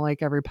is going to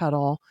like every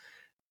pedal.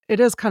 It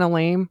is kind of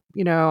lame,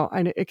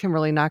 it can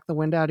really knock the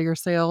wind out of your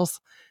sails,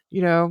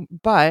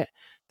 but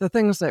the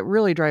things that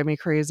really drive me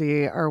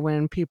crazy are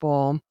when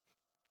people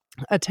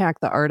attack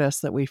the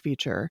artists that we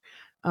feature.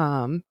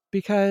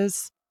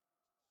 Because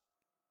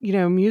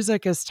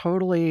music is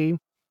totally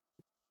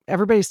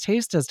everybody's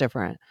taste is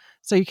different.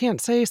 So you can't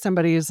say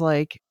somebody's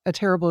like a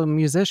terrible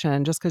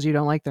musician just because you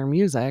don't like their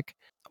music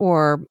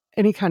or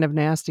any kind of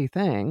nasty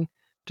thing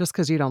just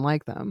because you don't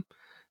like them.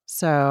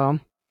 So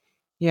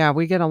yeah,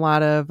 we get a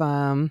lot of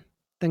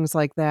things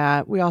like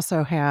that. We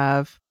also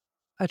have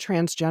a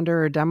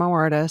transgender demo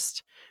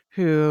artist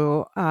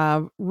who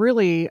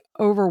really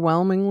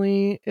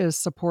overwhelmingly is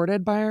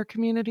supported by our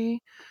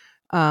community.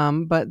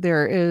 But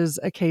there is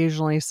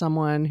occasionally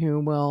someone who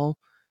will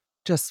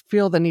just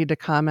feel the need to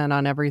comment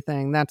on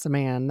everything. That's a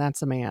man.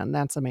 That's a man.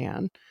 That's a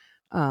man.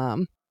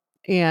 Um,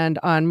 and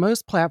on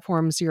most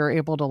platforms, you're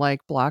able to like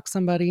block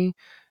somebody.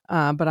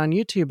 But on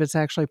YouTube, it's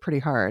actually pretty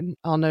hard.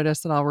 I'll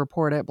notice that I'll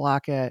report it,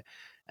 block it,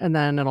 and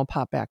then it'll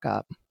pop back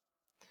up.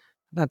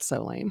 That's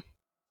so lame.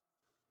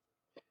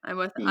 I'm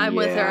with her on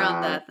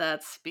Yeah. that.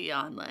 That's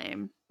beyond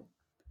lame.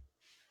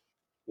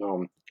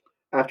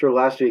 After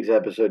last week's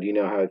episode, you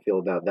know how I feel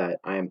about that.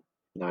 I'm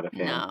not a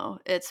fan. No,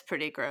 it's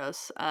pretty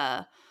gross.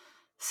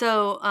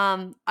 So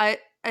I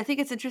think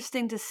it's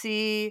interesting to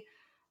see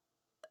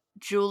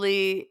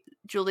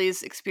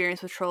Julie's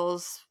experience with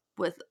trolls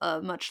with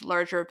a much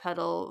larger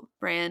pedal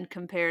brand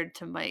compared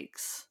to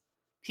Mike's.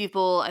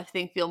 People, I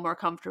think, feel more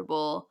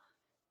comfortable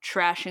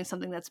trashing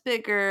something that's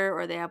bigger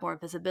or they have more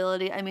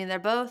visibility. I mean, they're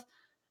both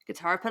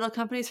guitar pedal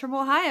companies from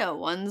Ohio.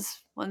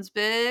 One's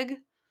big,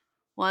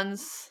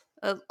 one's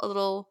a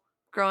little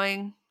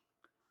growing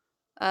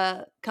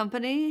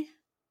company,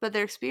 but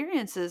their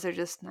experiences are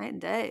just night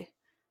and day.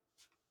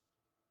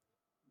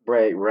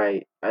 Right,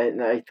 right.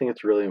 I think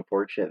it's really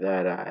unfortunate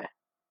that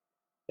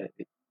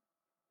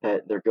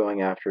that they're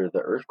going after the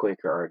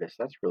Earthquaker artist.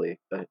 That's really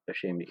a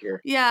shame to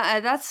hear. Yeah,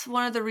 that's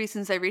one of the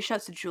reasons I reached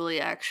out to Julie,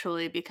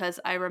 actually, because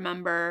I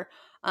remember,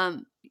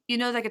 you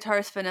know, the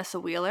guitarist Vanessa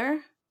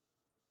Wheeler?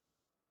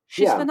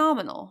 She's Yeah.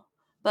 phenomenal.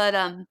 But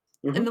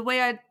Hmm. and the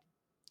way I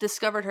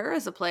discovered her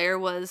as a player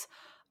was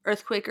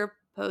Earthquaker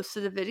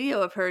posted a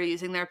video of her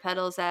using their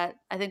pedals at,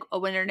 I think, a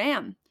Winter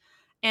NAMM.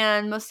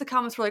 And most of the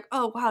comments were like,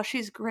 "Oh wow,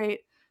 she's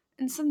great,"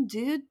 and some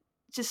dude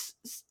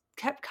just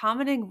kept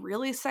commenting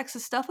really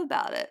sexist stuff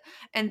about it.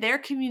 And their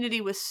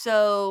community was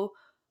so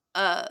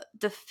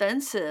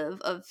defensive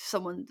of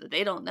someone that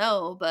they don't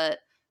know, but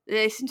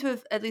they seem to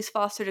have at least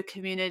fostered a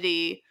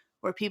community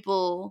where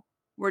people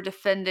were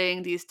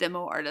defending these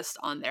demo artists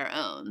on their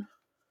own.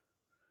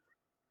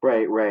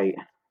 Right, right.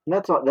 And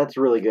that's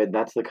really good.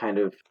 That's the kind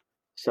of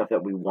stuff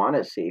that we want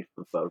to see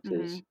from folks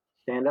Hmm. is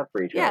stand up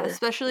for each Yeah, other. And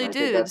especially I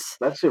think dudes.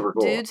 that's super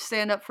cool. Dudes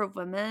stand up for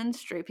women.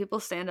 Straight people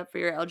stand up for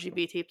your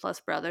LGBT plus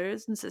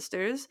brothers and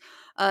sisters.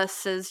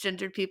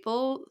 Cisgendered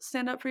people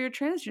stand up for your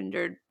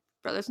transgendered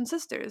brothers and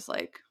sisters.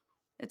 Like,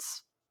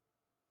 it's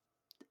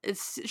it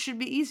should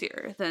be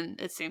easier than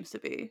it seems to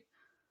be.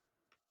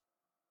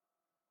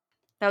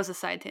 That was a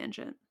side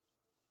tangent.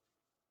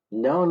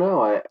 No,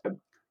 no,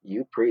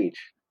 you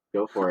preach.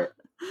 Go for it.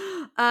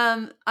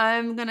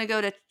 I'm gonna go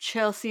to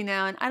Chelsea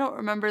now, and I don't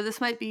remember. This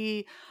might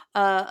be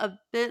a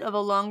bit of a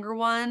longer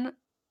one,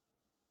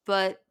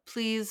 but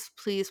please,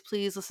 please,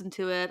 please listen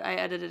to it. I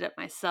edited it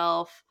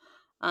myself.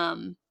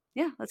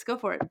 Yeah, let's go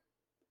for it.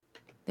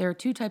 There are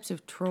two types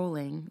of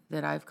trolling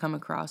that I've come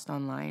across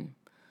online.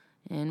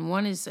 And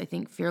one is, I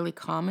think, fairly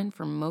common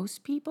for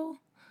most people.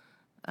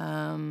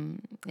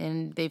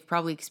 And they've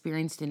probably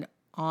experienced it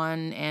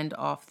on and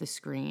off the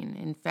screen.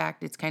 In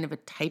fact, it's kind of a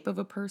type of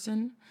a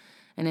person.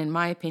 And in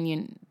my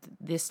opinion,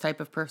 this type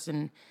of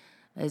person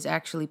is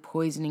actually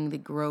poisoning the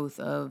growth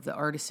of the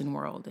artisan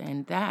world.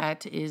 And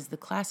that is the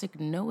classic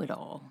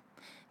know-it-all,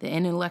 the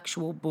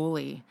intellectual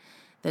bully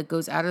that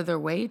goes out of their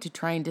way to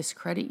try and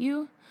discredit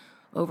you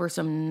over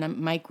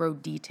some micro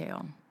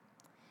detail.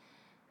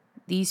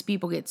 These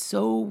people get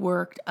so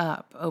worked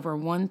up over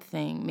one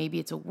thing. Maybe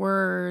it's a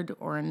word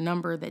or a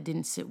number that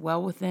didn't sit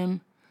well with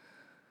them.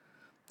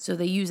 So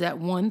they use that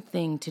one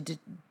thing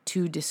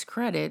to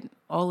discredit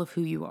all of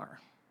who you are.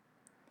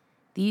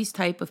 These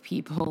type of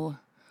people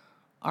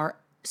are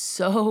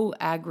so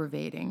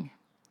aggravating.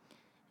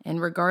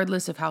 And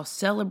regardless of how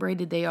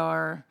celebrated they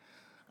are,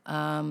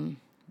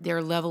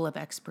 their level of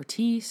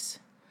expertise,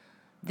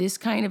 this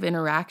kind of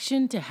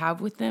interaction to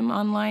have with them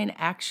online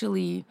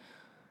actually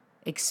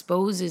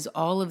exposes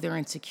all of their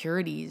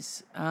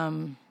insecurities.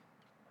 And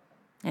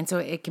so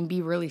it can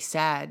be really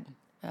sad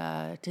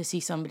to see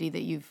somebody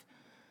that you've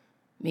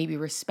maybe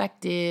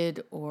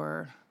respected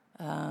or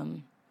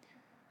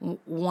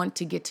want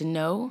to get to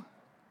know,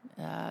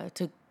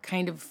 to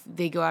kind of,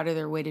 they go out of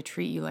their way to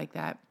treat you like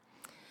that.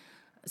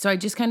 So I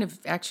just kind of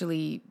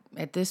actually,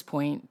 at this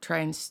point, try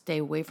and stay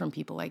away from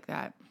people like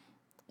that.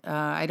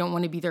 I don't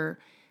want to be their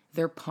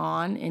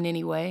pawn in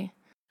any way.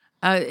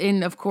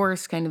 And of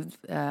course, kind of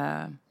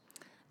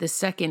the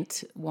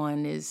second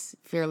one is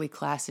fairly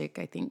classic,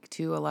 I think,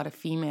 to a lot of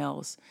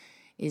females,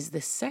 is the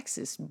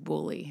sexist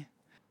bully.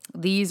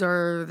 These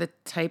are the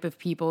type of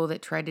people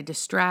that try to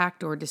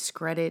distract or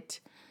discredit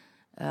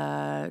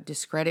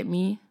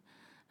me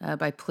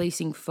by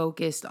placing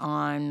focus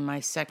on my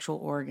sexual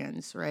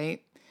organs,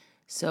 right?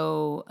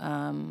 So,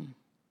 and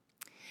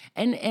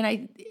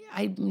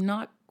I'm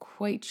not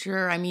quite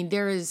sure. I mean,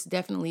 there is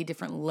definitely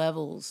different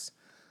levels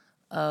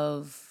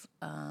of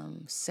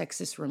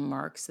sexist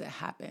remarks that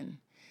happen,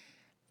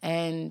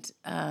 and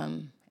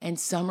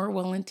some are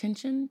well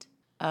intentioned,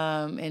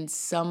 and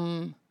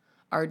some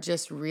are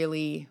just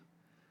really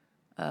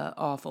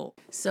awful.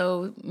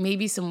 So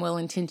maybe some well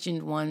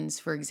intentioned ones,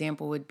 for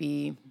example, would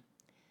be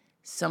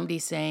somebody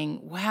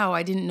saying, "Wow,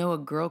 I didn't know a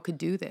girl could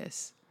do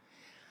this,"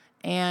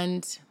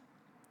 and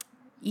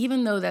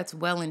even though that's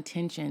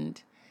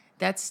well-intentioned,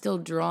 that's still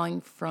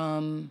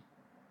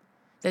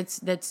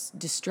that's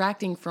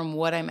distracting from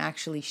what I'm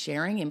actually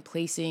sharing and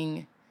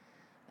placing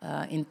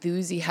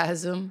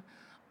enthusiasm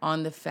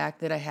on the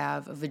fact that I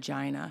have a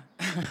vagina.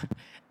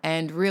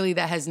 And really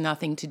that has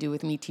nothing to do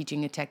with me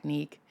teaching a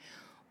technique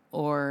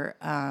or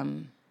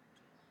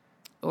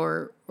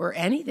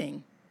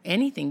anything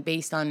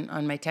based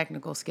on my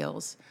technical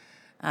skills.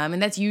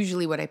 And that's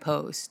usually what I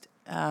post.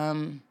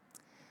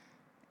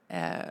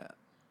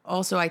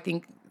 Also, I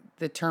think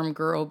the term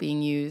girl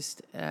being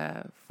used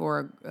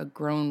for a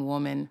grown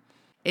woman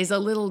is a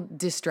little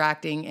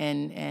distracting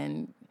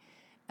and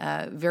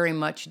very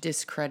much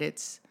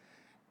discredits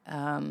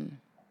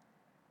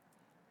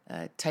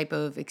type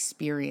of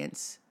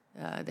experience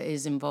that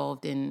is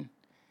involved in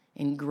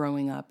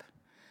growing up.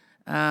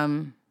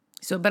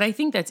 But I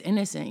think that's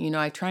innocent. You know,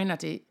 I try not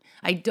to,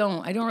 I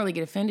don't really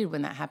get offended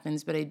when that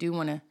happens, but I do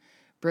want to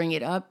bring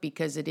it up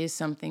because it is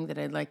something that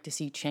I'd like to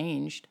see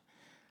changed.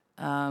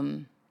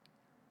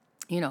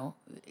 You know,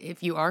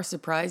 if you are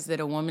surprised that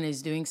a woman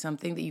is doing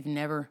something that you've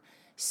never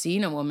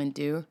seen a woman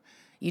do,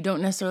 you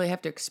don't necessarily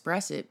have to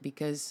express it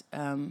because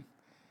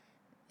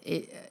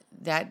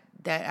that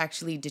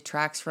actually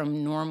detracts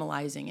from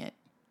normalizing it.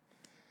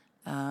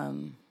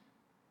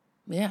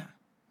 Yeah.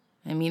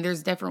 I mean,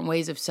 there's different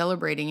ways of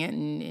celebrating it,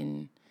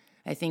 and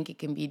I think it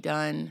can be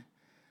done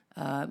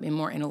in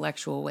more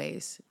intellectual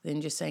ways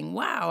than just saying,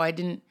 wow, I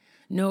didn't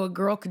know a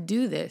girl could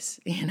do this,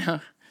 you know?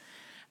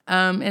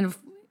 And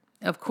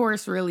of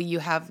course, really, you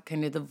have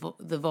kind of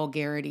the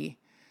vulgarity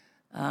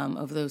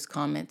of those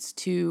comments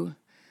too.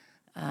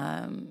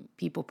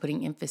 People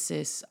putting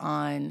emphasis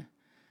on,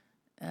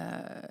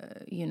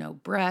 you know,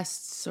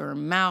 breasts or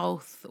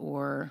mouth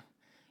or,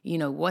 you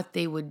know, what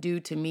they would do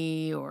to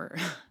me or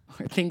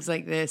or things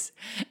like this,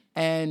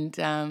 and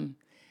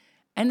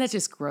that's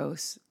just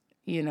gross.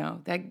 You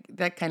know,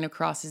 that kind of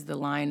crosses the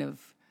line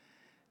of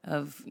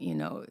you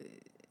know,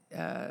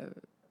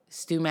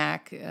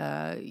 Stumac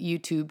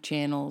YouTube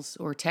channels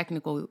or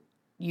technical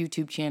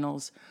YouTube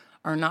channels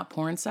are not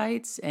porn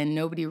sites, and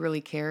nobody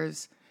really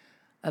cares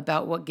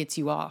about what gets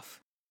you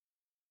off.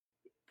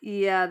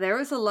 Yeah, there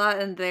was a lot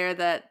in there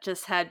that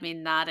just had me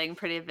nodding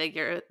pretty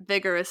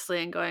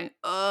vigorously and going,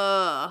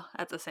 "Ugh,"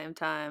 at the same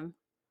time.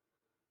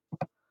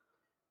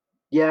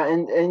 Yeah,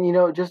 and you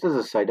know, just as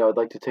a side note, I'd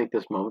like to take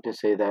this moment to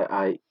say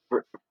that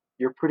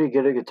you're pretty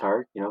good at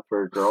guitar, you know,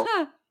 for a girl.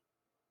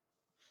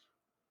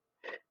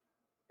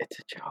 It's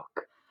a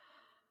joke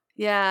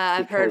Yeah,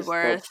 I've heard because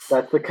worse.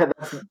 that's the kind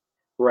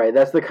right.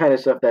 That's the kind of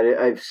stuff that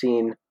I've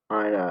seen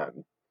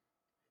on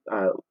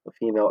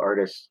female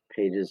artists'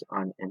 pages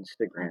on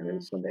Instagram,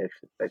 and something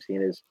I've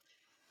seen is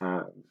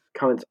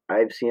comments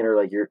I've seen are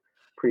like, "You're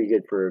pretty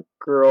good for a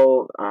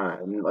girl,"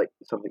 and like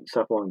something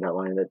stuff along that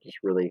line that just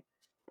really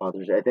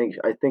bothers me.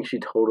 I think she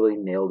totally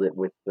nailed it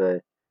with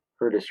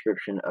her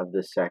description of the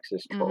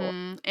sexist troll.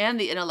 And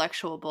the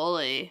intellectual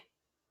bully.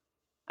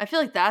 I feel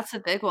like that's a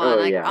big one. Oh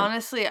Like, yeah,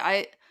 honestly,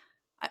 I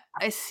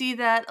see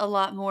that a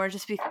lot more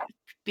just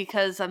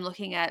because I'm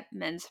looking at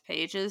men's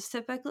pages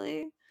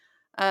typically.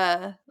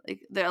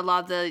 Like there a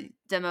lot of the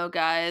demo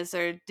guys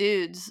are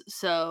dudes,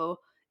 so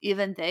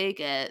even they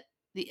get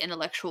the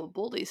intellectual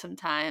bully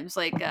sometimes.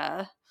 Like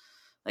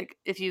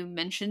if you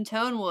mention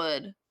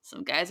Tonewood,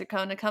 some guys are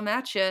going to come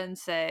at you and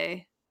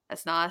say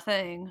that's not a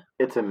thing.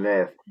 it's a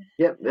myth.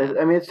 Yep, Yeah.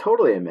 I mean it's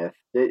totally a myth.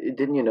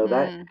 Didn't you know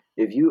that? Mm.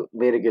 If you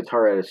made a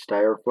guitar out of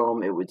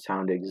styrofoam, it would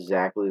sound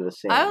exactly the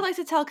I would same. like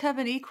to tell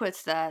Kevin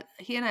Equits that.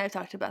 He and I have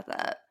talked about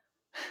that.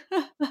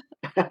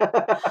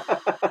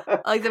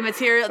 Like the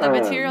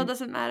material um,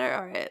 doesn't matter.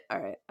 All right, all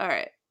right, all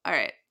right, all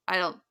right.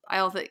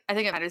 I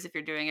think it matters if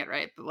you're doing it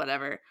right, but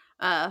whatever.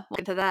 We'll get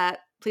into that.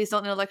 Please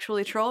don't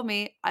intellectually troll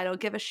me. I don't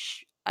give a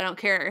I don't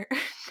care.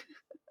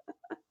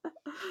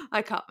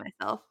 I caught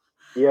myself.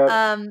 yep.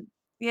 Um,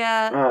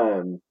 yeah,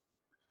 Um,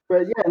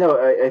 But yeah, no,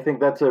 I think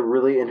that's a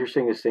really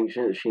interesting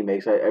distinction that she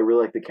makes. I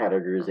really like the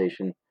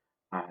categorization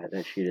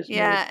that she just made.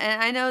 yeah,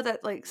 and I know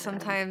that like Um,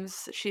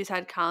 sometimes she's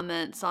had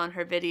comments on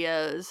her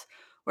videos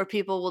where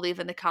people will leave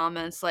in the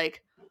comments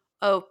like,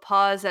 "Oh,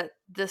 pause at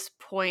this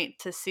point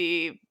to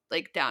see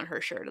like down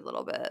her shirt a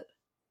little bit."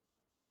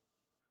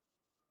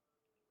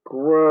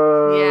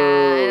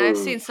 Yeah, and I've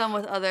seen gross. some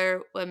with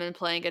other women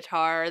playing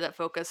guitar that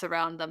focus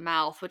around the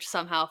mouth, which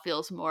somehow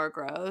feels more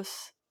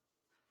gross.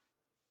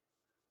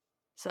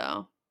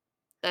 So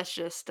that's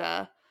just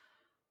a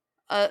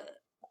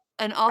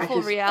an I awful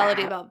just,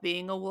 reality about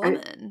being a I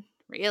woman,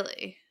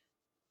 really.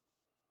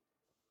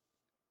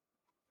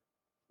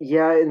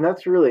 yeah, and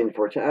that's really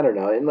unfortunate. I don't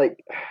know, and like,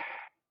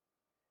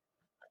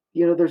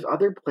 you know, there's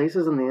other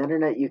places on the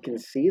internet you can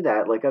see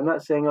that. Like, I'm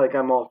not saying like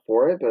I'm all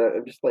for it, but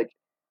I'm just like,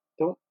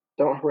 don't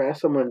don't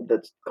harass someone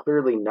that's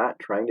clearly not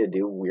trying to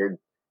do weird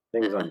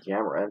things Uh, on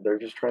camera. They're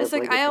just trying to It's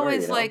play like I guitar, you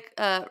always know. like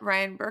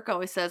Ryan Burke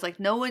always says like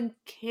no one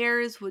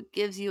cares what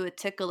gives you a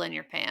tickle in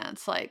your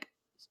pants. Like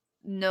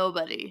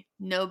nobody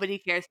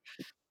cares.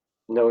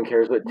 No one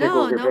cares what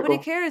No, tickles your nobody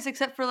pickle. cares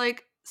except for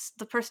like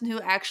the person who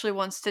actually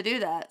wants to do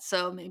that.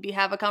 So maybe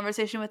have a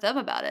conversation with them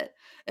about it.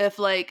 If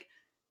like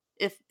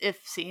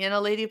if seeing a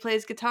lady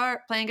playing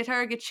guitar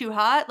gets you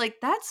hot, like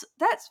that's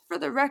for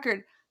the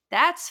record,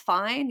 that's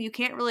fine. You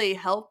can't really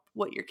help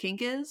what your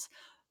kink is,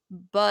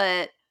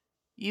 but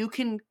you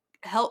can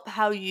help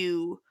how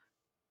you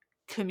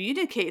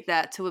communicate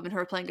that to women who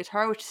are playing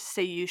guitar, which is to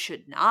say you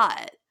should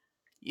not.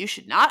 You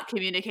should not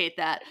communicate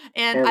that.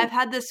 And And I've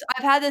had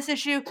this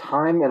issue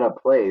time and a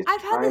place.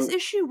 I've had this Time.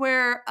 issue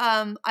where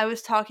I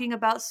was talking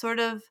about sort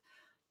of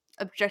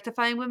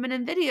objectifying women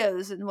in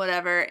videos and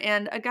whatever,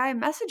 and a guy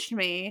messaged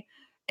me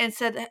and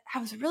said, I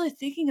was really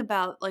thinking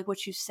about like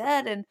what you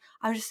said, and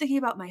I was just thinking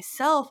about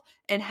myself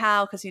and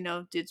how, because you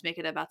know dudes make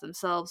it about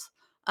themselves.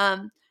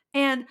 um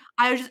and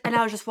I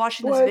was just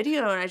watching this What?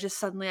 video, and I just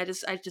suddenly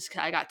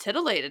I got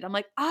titillated. I'm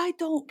like, I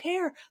don't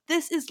care,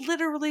 this is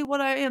literally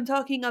what I am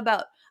talking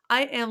about.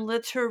 I am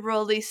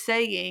literally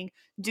saying,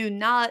 do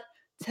not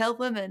tell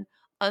women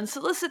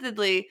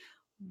unsolicitedly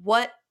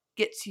what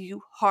gets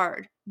you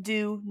hard.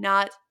 Do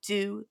not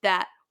do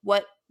that.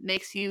 What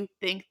makes you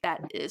think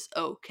that is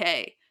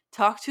okay?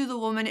 Talk to the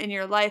woman in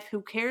your life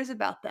who cares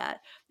about that.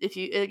 If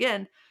you,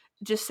 again,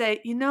 just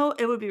say,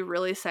 it would be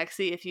really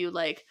sexy if you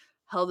like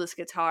held this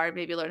guitar,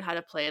 maybe learn how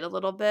to play it a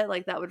little bit.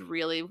 Like that would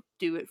really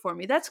do it for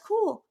me. That's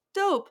cool.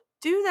 Dope.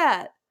 Do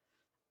that.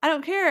 I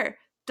don't care.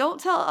 Don't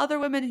tell other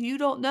women who you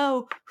don't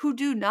know who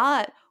do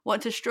not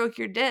want to stroke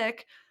your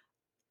dick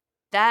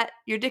that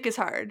your dick is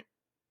hard.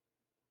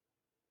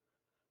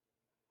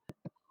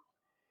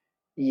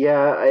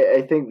 Yeah,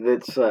 I think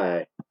that's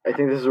I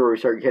think this is where we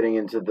start getting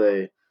into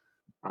the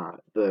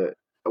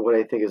what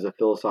I think is a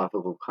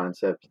philosophical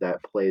concept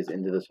that plays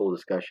into this whole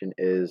discussion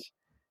is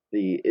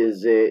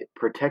it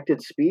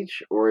protected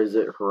speech or is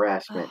it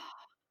harassment?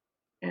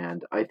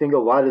 And I think a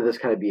lot of this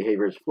kind of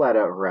behavior is flat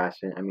out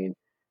harassment.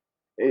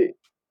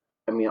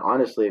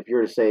 Honestly, if you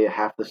were to say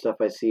half the stuff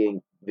I see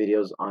in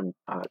videos on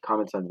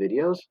comments on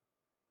videos,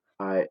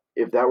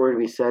 if that were to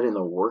be said in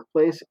the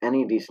workplace,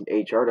 any decent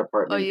HR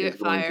department you is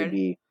get going to fired.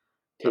 be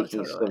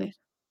taking Totally.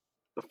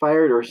 some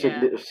fired or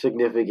Yeah.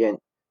 significant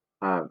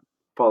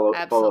follow up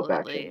action.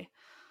 Absolutely.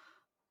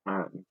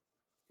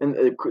 And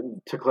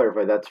to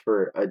clarify, that's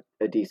for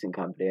a decent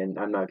company, and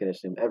I'm not going to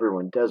assume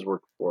everyone does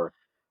work for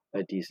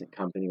a decent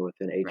company with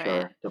an HR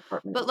Right.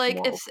 department. But with like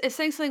morals. if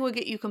saying something would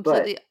get you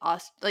completely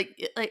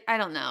like I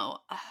don't know.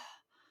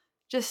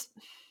 Just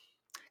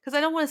because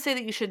I don't want to say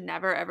that you should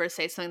never ever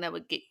say something that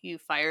would get you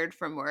fired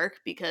from work,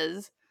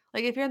 because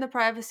like if you're in the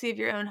privacy of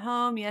your own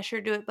home, yeah,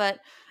 sure, do it. But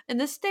in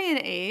this day and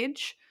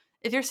age,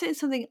 if you're saying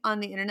something on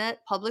the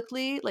internet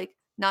publicly, like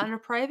not in a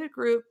private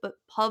group, but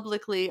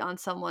publicly on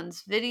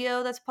someone's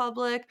video that's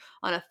public,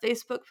 on a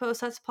Facebook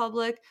post that's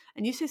public,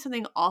 and you say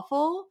something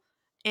awful,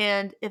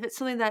 and if it's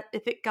something that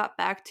if it got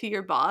back to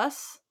your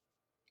boss,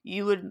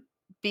 you would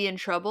be in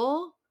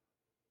trouble,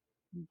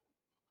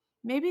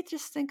 maybe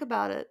just think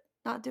about it,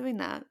 not doing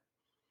that.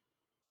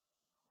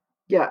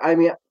 Yeah, I'm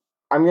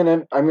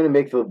gonna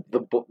make the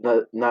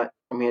not.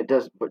 I mean, it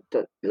does, but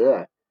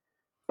yeah,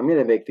 I'm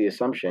gonna make the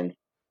assumption,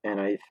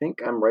 and I think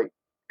I'm right,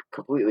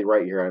 completely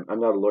right here. I'm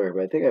not a lawyer,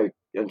 but I think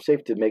I'm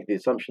safe to make the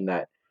assumption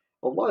that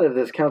a lot of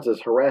this counts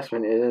as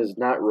harassment and is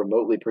not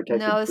remotely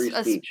protected No, free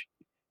speech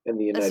in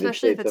the United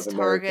especially if States it's of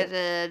America.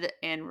 targeted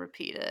and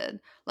repeated.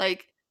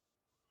 Like,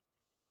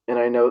 And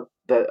I know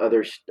that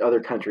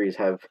other countries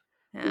have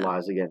yeah.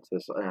 laws against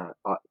this,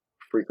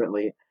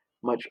 frequently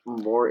much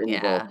more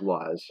involved Yeah.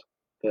 laws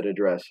that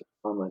address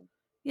online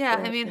Yeah,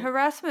 I mean, harassment.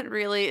 harassment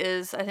really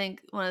is, I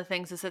think one of the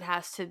things is it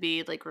has to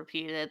be like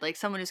repeated. Like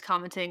someone who's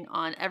commenting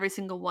on every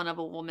single one of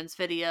a woman's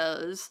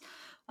videos,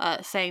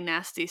 saying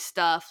nasty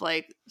stuff,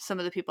 like some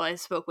of the people I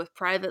spoke with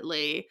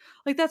privately,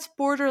 like that's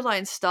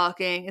borderline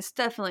stalking. It's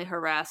definitely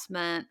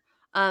harassment,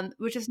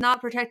 which is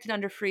not protected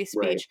under free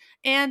Right. speech.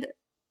 And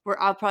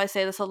I'll probably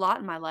say this a lot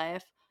in my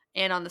life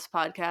and on this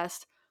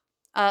podcast.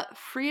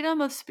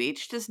 Freedom of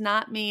speech does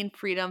not mean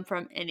freedom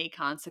from any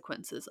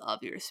consequences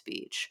of your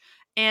speech.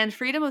 And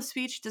freedom of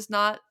speech does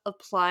not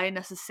apply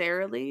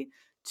necessarily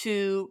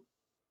to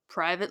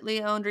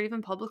privately owned or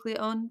even publicly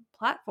owned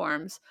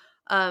platforms.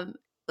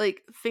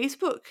 Like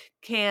Facebook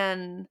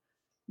can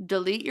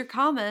delete your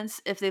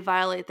comments if they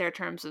violate their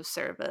terms of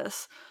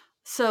service.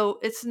 So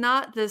it's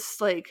not this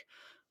like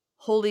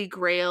holy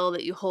grail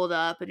that you hold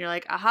up and you're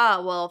like,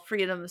 aha, well,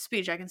 freedom of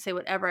speech. I can say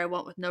whatever I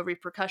want with no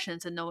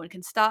repercussions and no one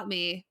can stop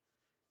me.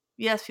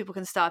 Yes, people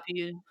can stop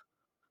you.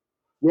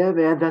 Yeah,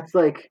 man,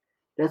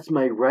 that's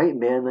my right,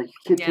 man. Like you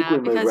can't take Yeah, away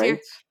my because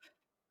rights.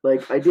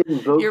 Like I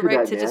didn't vote your for right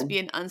that, to just man. be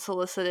an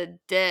unsolicited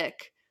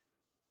dick,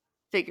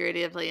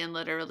 figuratively and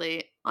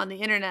literally, on the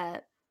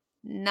internet,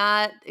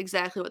 not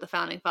exactly what the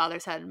founding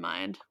fathers had in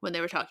mind when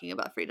they were talking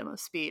about freedom of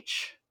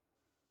speech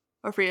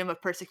or freedom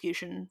of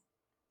persecution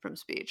from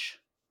speech.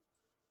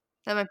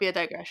 That might be a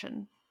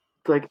digression.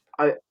 It's like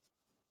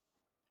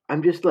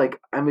I'm just like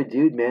I'm a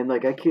dude, man.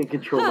 Like I can't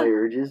control my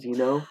urges, you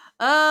know.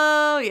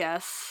 Oh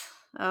yes.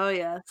 Oh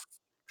yes.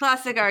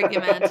 Classic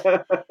argument.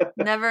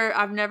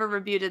 I've never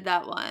rebuted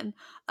that one.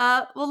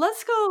 Well,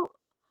 let's go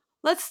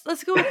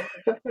let's go on.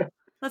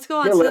 Yeah,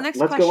 So the next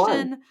let's go on.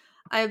 question,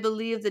 I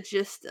believe the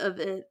gist of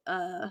it,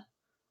 I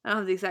don't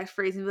have the exact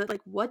phrasing, but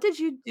like, what did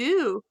you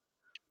do?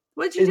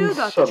 What did you In do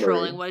about the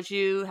trolling?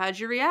 summary, How'd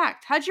you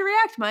react? How'd you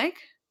react, Mike?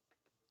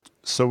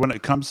 So when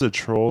it comes to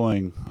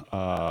trolling,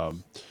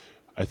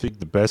 I think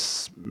the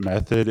best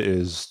method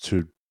is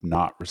to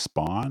not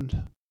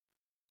respond.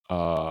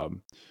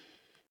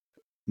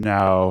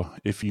 Now,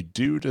 if you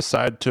do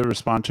decide to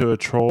respond to a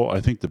troll, I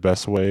think the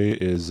best way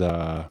is,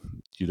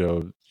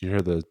 you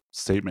hear the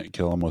statement,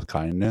 kill them with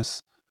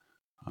kindness.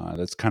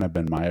 That's kind of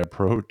been my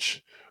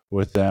approach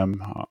with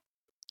them.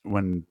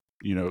 When,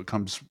 it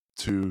comes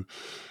to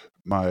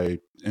my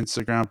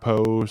Instagram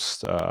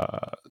post,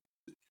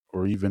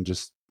 or even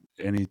just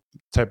any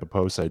type of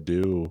post I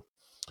do,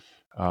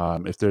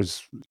 if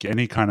there's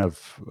any kind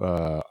of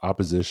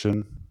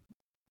opposition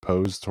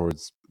posed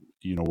towards,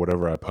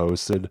 whatever I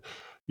posted,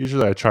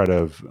 usually I try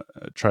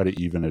to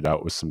even it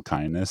out with some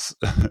kindness,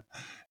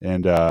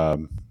 and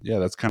yeah,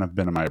 that's kind of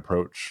been my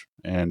approach.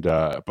 And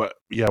but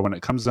yeah, when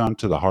it comes down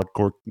to the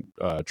hardcore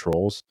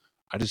trolls,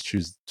 I just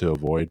choose to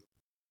avoid.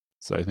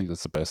 So I think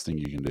that's the best thing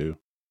you can do.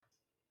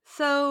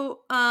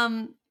 So,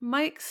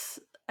 Mike's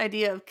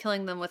idea of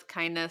killing them with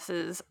kindness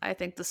is, I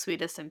think, the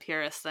sweetest and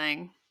purest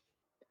thing.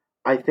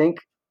 I think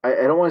I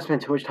don't want to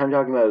spend too much time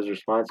talking about his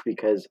response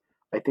because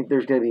I think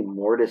there's going to be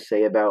more to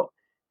say about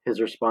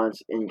his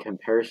response in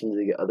comparison to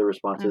the other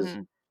responses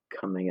hmm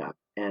coming up.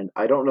 And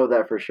I don't know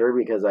that for sure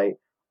because I,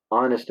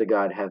 honest to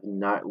God, have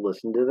not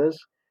listened to this.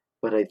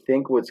 But I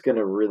think what's going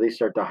to really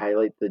start to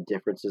highlight the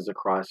differences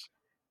across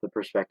the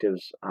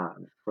perspectives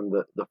from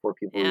the four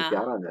people we've Yeah.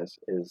 got on this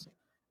is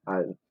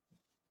uh,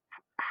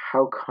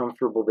 how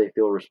comfortable they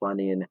feel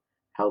responding and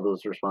how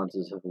those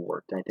responses have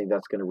worked. And I think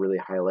that's going to really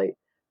highlight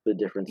the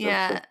difference of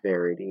Yeah.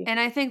 severity And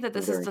I think that of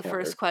this their is the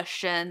first encounters.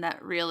 question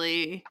that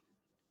really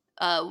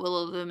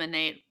will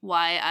illuminate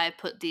why I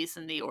put these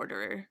in the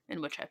order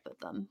in which I put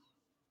them.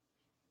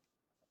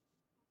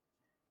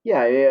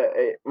 Yeah, yeah.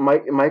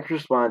 Mike's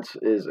response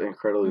is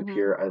incredibly hmm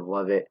pure. I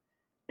love it,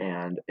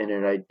 and in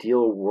an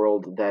ideal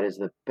world, that is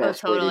the Oh,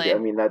 best way to do. I totally.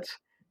 mean, that's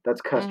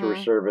customer hmm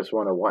service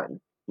 101.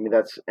 I mean,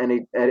 that's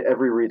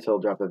every retail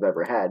job I've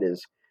ever had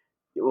is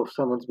well, if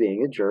someone's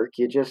being a jerk,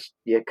 you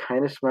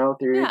kind of smile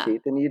through your Yeah,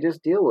 teeth and you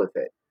just deal with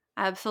it.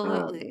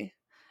 Um, absolutely.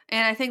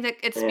 And I think that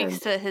it speaks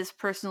and to his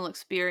personal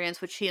experience,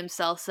 which he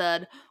himself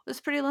said was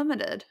pretty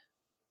limited.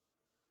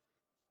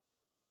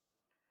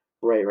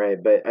 right, right.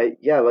 But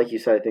yeah, like you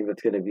said, I think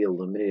that's going to be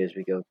illuminated as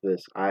we go through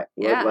this.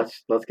 Yeah.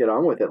 Let's get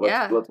on with it.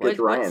 Yeah. Let's get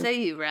to What Ryan.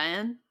 say you,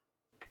 Ryan?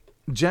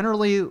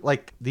 Generally,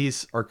 like,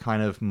 these are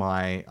kind of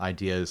my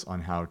ideas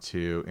on how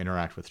to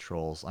interact with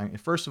trolls.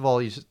 First of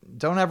all, you just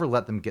don't ever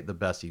let them get the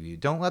best of you.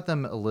 Don't let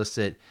them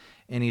elicit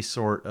any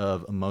sort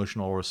of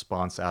emotional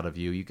response out of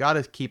you. You got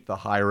to keep the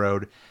high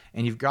road,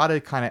 and you've got to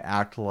kind of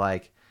act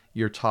like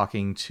you're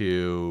talking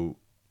to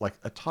like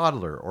a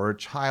toddler or a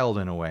child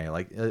in a way,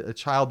 like a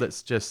child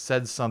that's just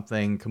said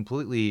something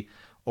completely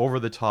over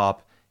the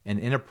top and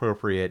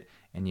inappropriate,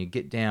 and you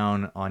get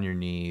down on your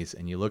knees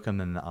and you look them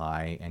in the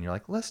eye and you're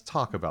like, let's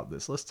talk about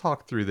this. Let's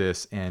talk through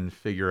this and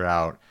figure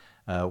out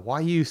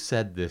why you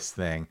said this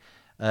thing.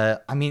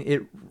 I mean,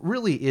 it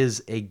really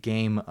is a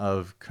game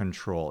of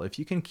control. If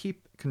you can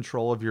keep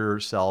control of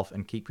yourself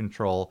and keep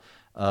control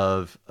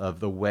of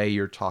the way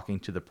you're talking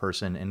to the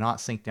person and not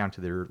sink down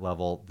to their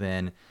level,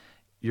 then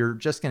you're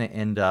just going to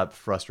end up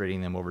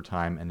frustrating them over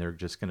time, and they're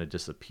just going to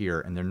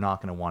disappear, and they're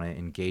not going to want to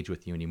engage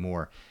with you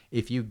anymore.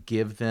 If you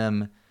give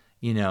them,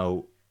 you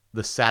know,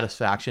 the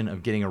satisfaction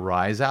of getting a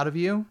rise out of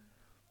you,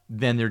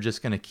 then they're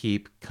just going to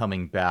keep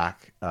coming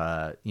back,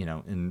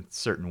 in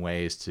certain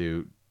ways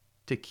to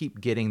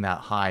keep getting that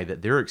high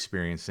that they're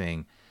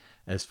experiencing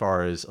as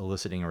far as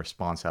eliciting a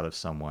response out of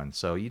someone.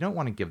 So you don't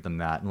want to give them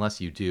that unless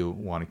you do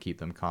want to keep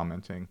them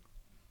commenting.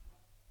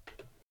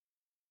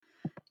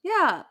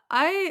 Yeah,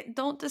 I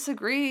don't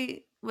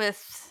disagree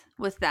with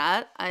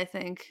that. I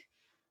think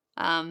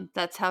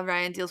that's how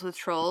Ryan deals with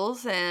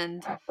trolls,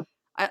 and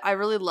I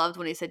really loved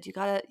when he said you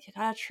gotta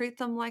treat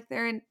them like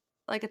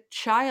like a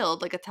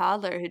child, like a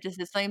toddler who just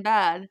did something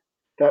bad.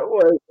 That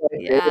was my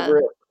Yeah,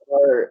 favorite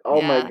part.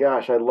 Oh my yeah.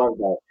 gosh, I love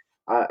that.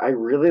 I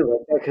really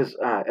like that because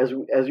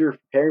as you're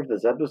preparing for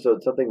this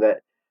episode, something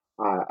that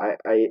I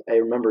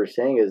remember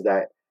saying is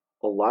that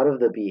a lot of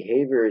the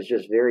behavior is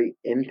just very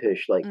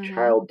impish, like Mhm.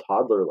 child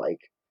toddler like,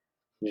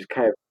 just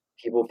kind of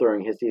people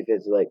throwing hissy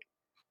fits, like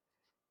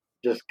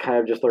just kind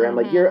of just around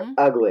like you're Mhm.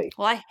 ugly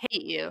Well, I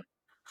hate you.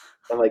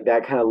 and like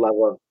that kind of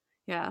level of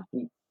Yeah.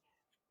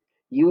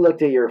 you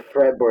looked at your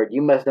fretboard,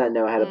 you must not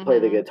know how to play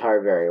the Mhm.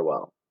 guitar very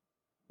well.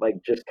 Like,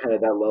 just kind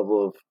of that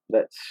level of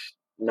that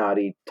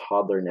snotty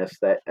toddlerness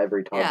that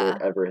every toddler Yeah.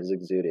 ever has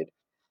exuded.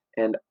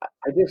 And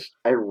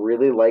I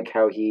really like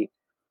how he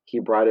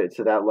brought it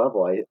to that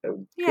level.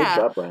 Good Yeah.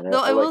 job, Brian.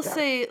 Though I I like will that.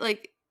 say,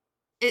 like,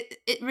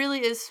 it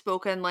really is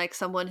spoken like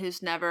someone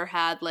who's never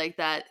had like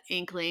that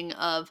inkling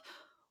of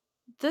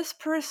this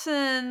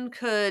person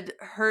could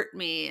hurt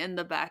me in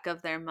the back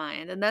of their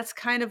mind. And that's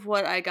kind of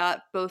what I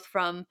got both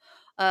from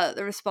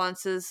the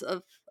responses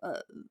of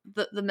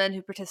the men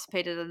who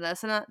participated in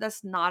this. And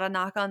that's not a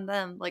knock on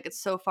them. Like, it's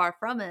so far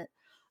from it.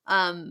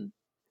 Um,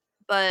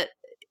 but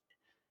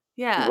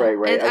yeah, Right,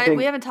 right. and I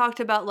we think haven't talked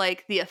about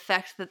like the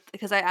effect that,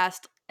 because I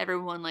asked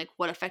everyone like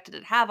what effect did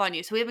it have on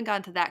you. So we haven't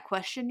gotten to that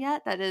question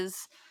yet. That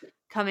is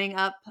coming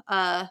up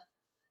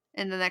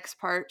in the next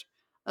part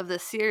of the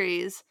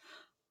series.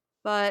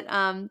 But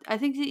I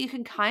think that you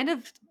can kind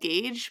of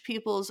gauge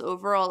people's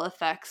overall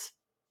effects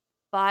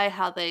by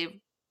how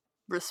they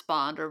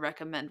respond or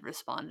recommend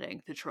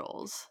responding to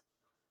trolls.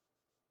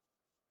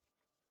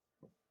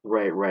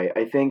 right, right.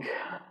 I think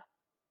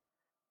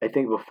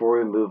before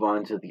we move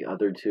on to the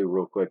other two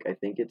real quick, I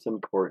think it's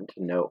important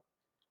to note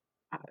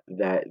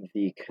that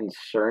the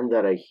concern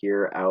that I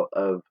hear out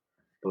of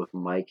both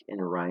Mike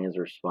and Ryan's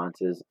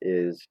responses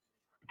is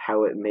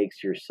how it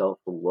makes yourself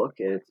look.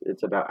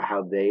 It's about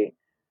how they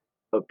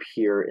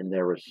appear in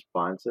their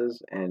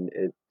responses, and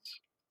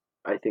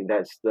I think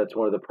that's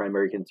one of the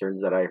primary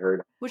concerns that I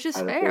heard Which is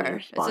out of those fair.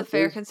 It's a fair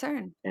responses.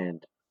 concern.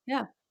 And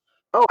Yeah.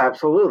 oh,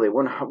 absolutely,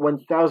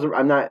 1,000.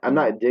 I'm not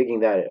Mhm.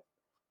 digging that.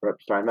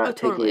 Sorry, I'm Oh, not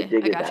taking a totally.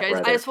 dig I at got that. you. I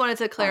Rather, just wanted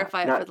to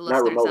clarify it for the not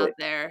listeners remotely. out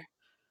there.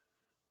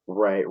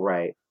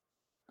 Right.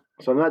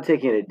 So I'm not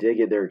taking a dig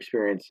at their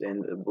experience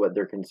and what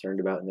they're concerned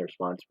about in their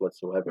response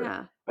whatsoever.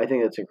 Yeah. I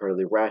think that's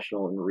incredibly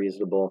rational and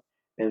reasonable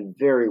and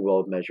very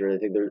well measured. I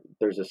think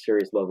there's a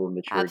serious level of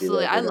maturity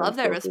Absolutely. I there on love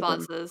their both of them,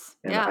 responses.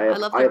 and Yeah, I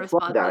love I their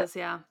applaud that. responses.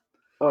 Yeah.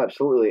 Oh,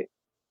 absolutely.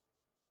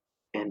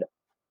 And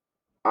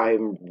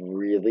I'm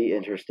really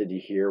interested to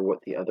hear what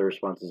the other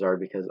responses are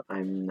because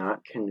I'm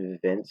not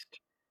convinced,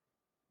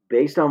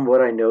 based on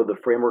what I know, the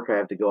framework I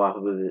have to go off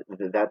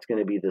of, that's going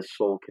to be the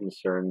sole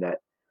concern that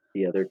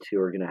the other two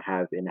are going to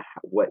have in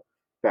what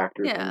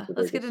factors Yeah, into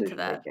their let's get into decision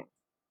that. making.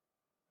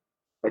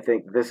 I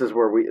think this is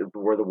where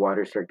the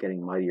waters start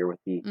getting muddier with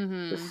the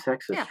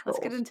sexist Yeah, let's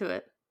get trolls. into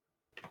it.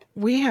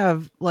 We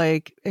have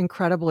like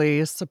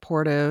incredibly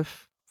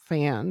supportive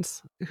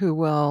fans who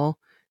will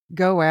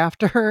go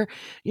after,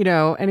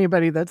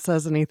 anybody that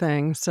says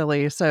anything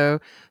silly. So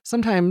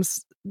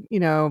sometimes,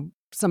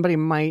 somebody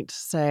might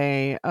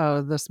say,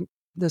 "Oh,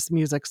 this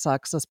music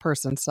sucks. This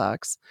person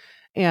sucks."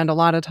 And a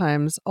lot of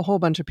times a whole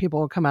bunch of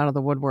people will come out of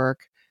the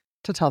woodwork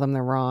to tell them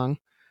they're wrong.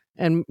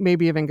 And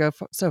maybe even go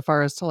so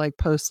far as to like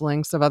post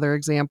links of other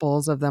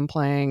examples of them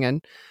playing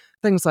and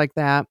things like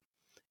that.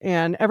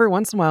 And every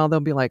once in a while, they'll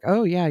be like,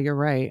 "Oh, yeah, you're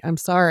right. I'm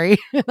sorry."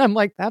 And I'm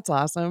like, "That's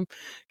awesome,"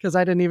 because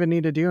I didn't even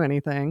need to do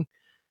anything.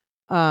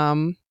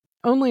 Um,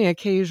 Only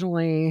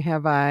occasionally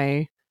have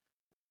I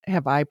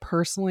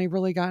personally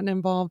really gotten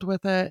involved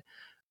with it.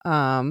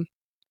 Um,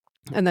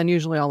 and then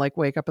usually I'll like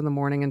wake up in the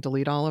morning and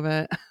delete all of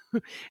it.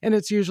 And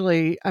it's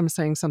usually I'm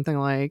saying something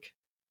like,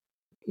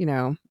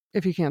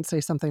 if you can't say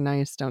something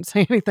nice, don't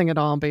say anything at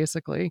all,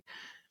 basically.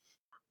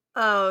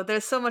 Oh,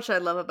 there's so much I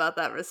love about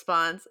that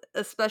response,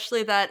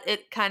 especially that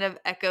it kind of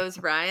echoes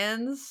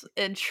Ryan's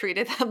and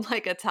treated him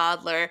like a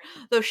toddler,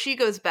 though she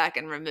goes back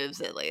and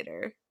removes it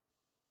later.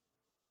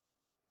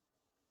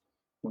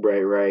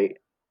 Right.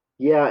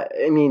 Yeah,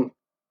 I mean,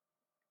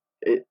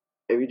 if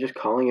you're just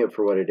calling it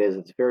for what it is,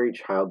 it's very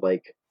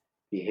childlike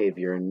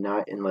behavior and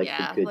not in like the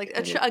Yeah, good like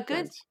kind of a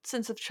good sense.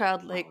 sense of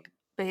childlike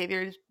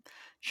behavior,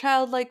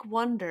 childlike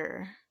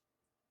wonder,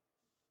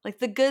 like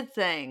the good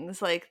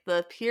things, like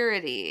the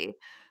purity,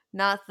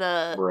 not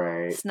the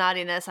Right.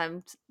 snottiness.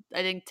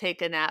 I didn't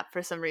take a nap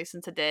for some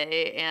reason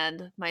today,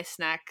 and my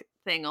snack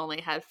thing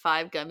only had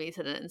 5 gummies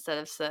in it instead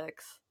of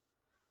 6.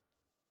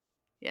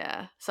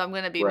 Yeah, so I'm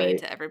gonna be mean Right.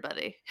 to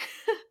everybody.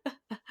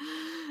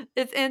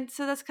 And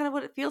so that's kind of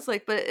what it feels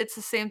like, but it's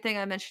the same thing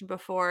I mentioned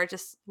before.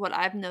 Just what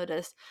I've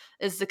noticed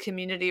is the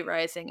community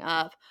rising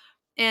up,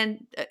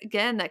 and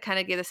again, that kind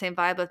of gave the same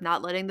vibe of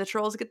not letting the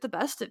trolls get the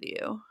best of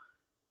you.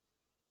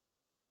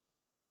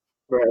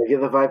 Right. I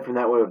get the vibe from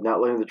that one of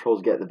not letting the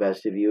trolls get the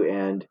best of you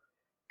and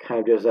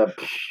kind of just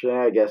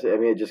I guess. I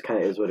mean, it just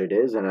kind of is what it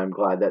is, and I'm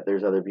glad that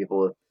there's other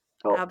people to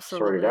help sort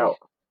it Absolutely. out.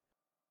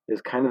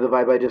 Is kind of the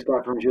vibe I just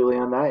got from Julie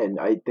on that, and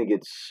I think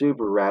it's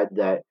super rad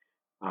that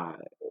uh,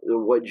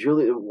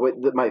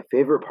 my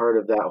favorite part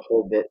of that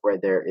whole bit right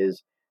there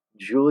is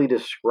Julie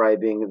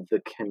describing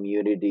the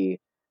community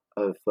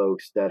of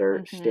folks that are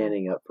Hmm.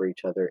 standing up for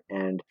each other,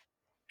 and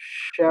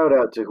shout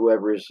out to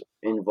whoever's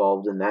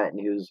involved in that and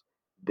who's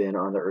been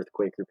on the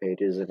Earthquaker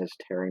pages and is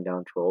tearing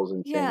down trolls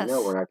and saying,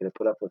 no, we're Yes. not going to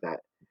put up with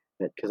that.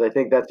 Because I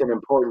think that's an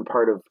important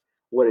part of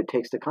what it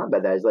takes to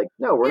combat that is like,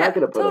 no, we're not Yeah,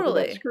 going to put up with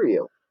that. totally. Screw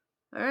you.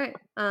 All right.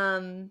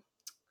 I'm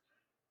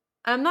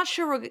not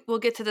sure we'll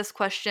get to this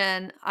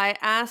question. I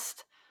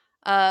asked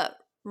uh,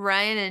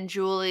 Ryan and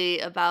Julie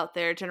about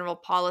their general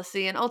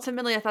policy, and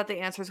ultimately I thought the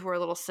answers were a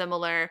little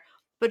similar.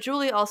 But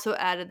Julie also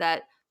added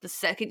that the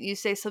second you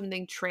say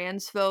something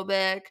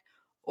transphobic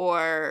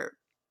or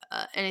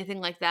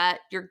anything like that,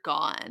 you're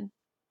gone.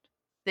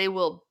 They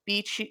will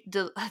beat you.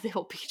 They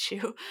will beat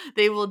you.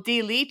 They will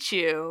delete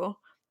you.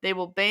 They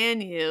will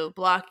ban you,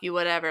 block you,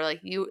 whatever. Like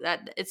you,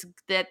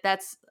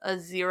 that's a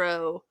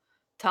zero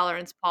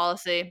tolerance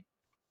policy.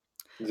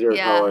 Zero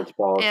Yeah, tolerance and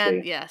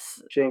policy.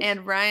 yes, Jinx.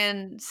 and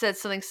Ryan said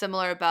something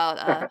similar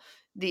about,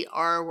 the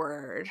R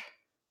word.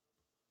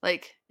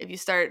 Like, if you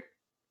start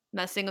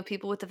messing with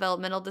people with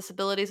developmental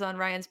disabilities on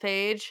Ryan's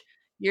page,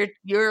 you're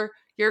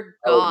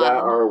Oh, that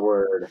gone. R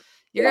word.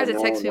 You're Yeah, gonna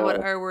have to text me what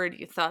no. R word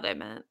you thought I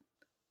meant.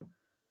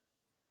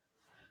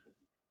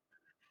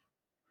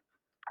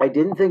 I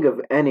didn't think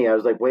of any. I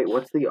was like, wait,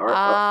 what's the R?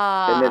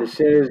 And then Ah. as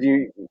soon as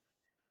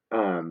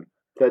um,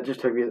 that just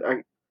took me.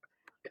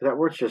 Cause that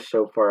word's just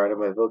so far out of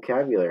my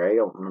vocabulary. I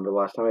don't remember the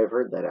last time I've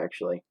heard that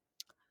actually.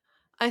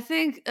 I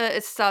think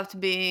it stopped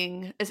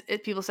being.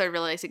 People started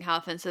realizing how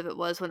offensive it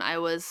was when I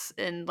was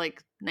in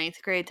like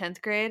 9th grade,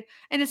 10th grade,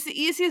 and it's the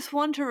easiest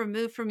one to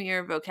remove from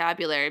your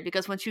vocabulary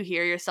because once you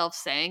hear yourself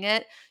saying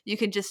it, you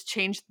can just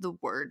change the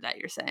word that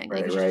you're saying.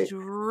 Like Right, it's right. just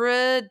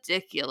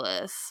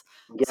ridiculous.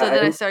 Yeah, So then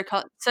I and started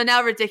call. So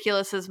now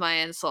ridiculous is my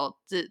insult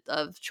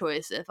of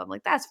choice. If I'm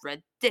like that's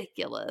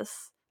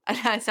ridiculous,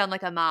 I sound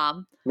like a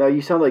mom. no,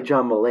 you sound like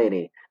John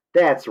Mulaney.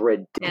 That's And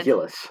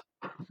ridiculous.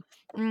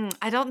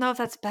 I don't know if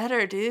that's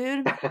better,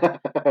 dude.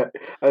 I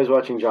was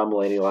watching John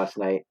Mulaney last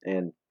night,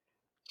 and I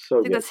so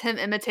think good. that's him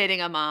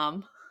imitating a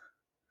mom.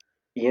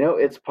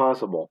 It's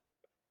possible.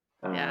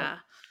 Uh, Yeah.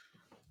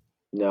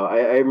 no,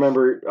 I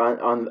remember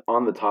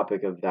on the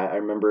topic of that. I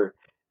remember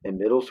in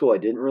middle school, I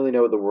didn't really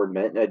know what the word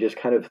meant, and I just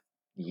kind of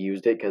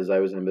used it because I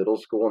was in middle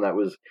school, and that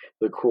was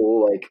the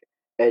cool, like,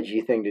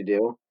 edgy thing to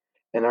do.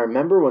 And I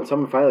remember when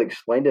someone finally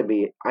explained it to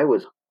me, I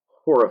was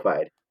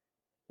horrified.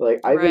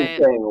 Like, I've been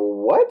Right. saying,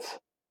 "What?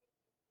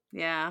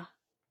 Yeah.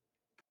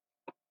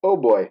 Oh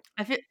boy,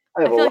 I feel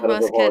I have I a feel like lot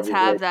of most kids apologies to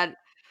have make." that.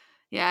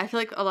 Yeah, I feel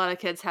like a lot of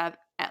kids have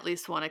at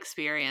least one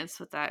experience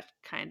with that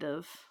kind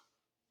of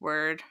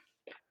word.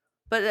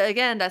 But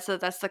again, that's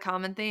the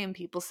common theme.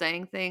 People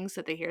saying things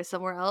that they hear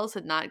somewhere else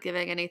and not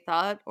giving any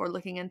thought or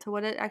looking into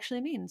what it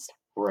actually means.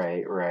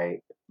 Right,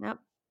 right. Yep.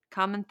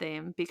 Common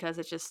theme because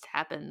it just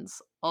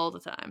happens all the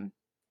time.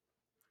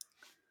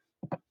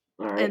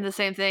 All right. And the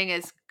same thing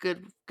is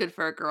good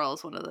for a girl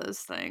is one of those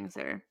things.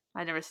 Or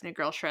I never seen a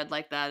girl shred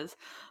like that.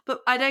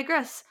 But I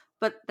digress.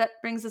 But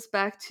that brings us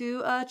back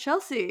to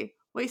Chelsea.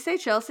 What do you say,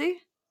 Chelsea?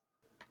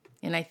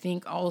 And I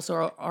think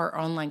also our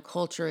online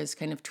culture has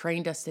kind of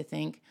trained us to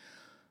think,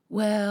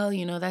 well,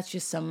 that's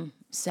just some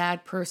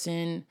sad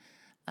person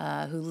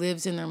who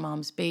lives in their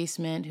mom's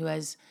basement, who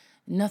has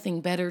nothing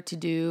better to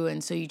do,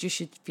 and so you just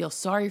should feel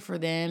sorry for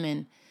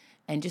them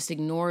and just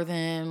ignore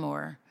them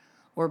or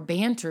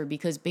banter,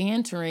 because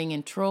bantering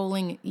and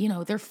trolling,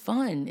 they're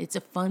fun. It's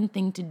a fun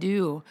thing to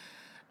do,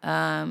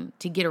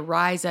 to get a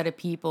rise out of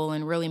people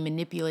and really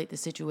manipulate the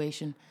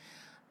situation.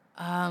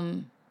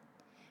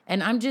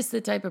 And I'm just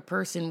the type of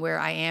person where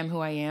I am who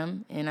I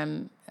am,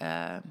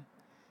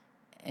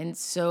 and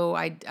so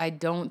I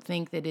don't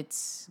think that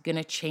it's going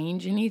to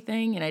change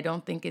anything, and I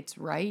don't think it's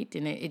right,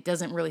 and it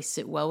doesn't really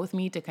sit well with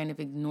me to kind of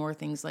ignore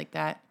things like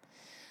that.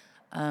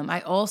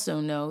 I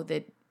also know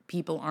that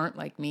people aren't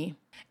like me,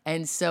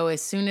 and so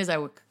as soon as I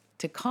would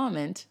to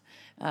comment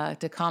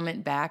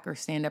back or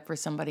stand up for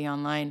somebody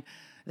online,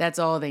 that's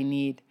all they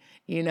need.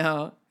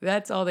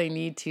 That's all they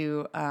need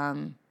to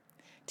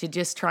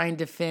just try and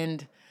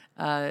defend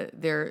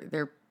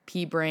their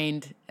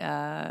pea-brained,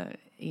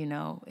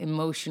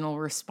 emotional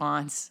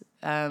response.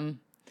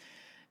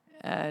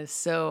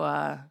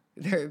 So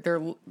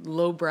they're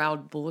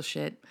low-browed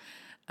bullshit.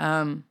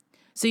 So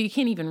you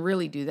can't even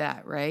really do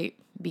that, right?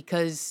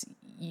 Because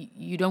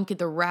you don't get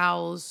the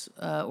rouse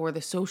or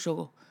the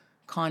social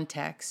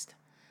context,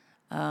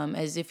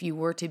 as if you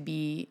were to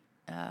be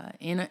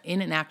in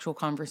an actual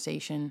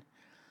conversation,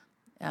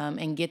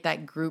 and get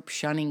that group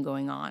shunning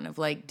going on of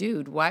like,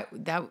 dude, what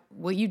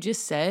you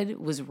just said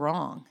was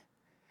wrong,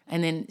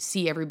 and then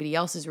see everybody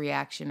else's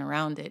reaction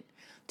around it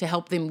to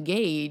help them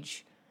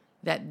gauge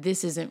that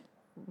this isn't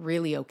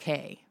really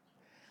okay.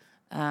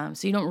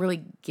 So you don't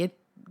really get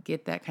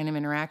that kind of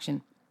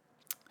interaction.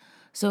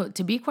 So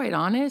to be quite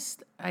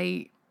honest,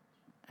 I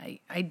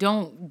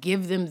don't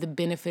give them the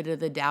benefit of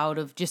the doubt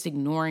of just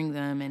ignoring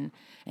them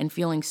and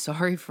feeling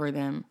sorry for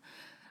them.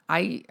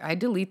 I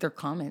delete their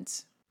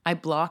comments. I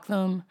block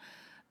them.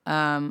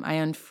 I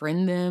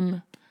unfriend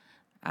them.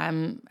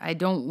 I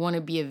don't want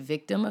to be a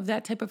victim of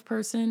that type of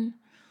person,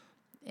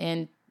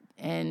 and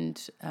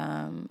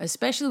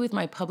especially with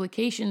my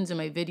publications and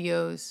my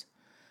videos,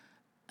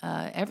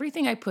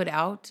 everything I put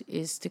out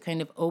is to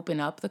kind of open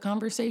up the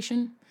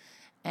conversation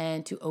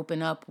and to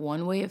open up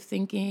one way of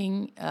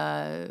thinking,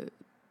 to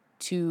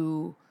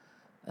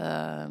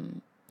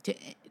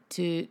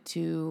to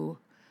to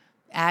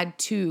add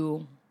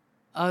to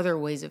other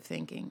ways of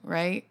thinking,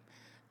 right?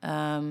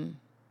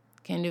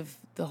 Kind of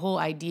the whole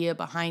idea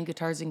behind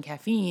Guitars and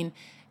Caffeine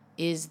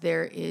is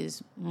there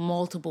is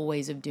multiple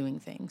ways of doing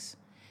things.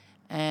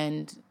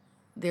 And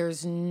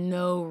there's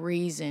no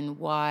reason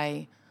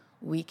why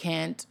we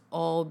can't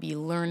all be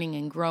learning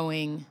and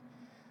growing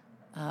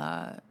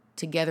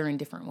together in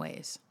different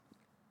ways.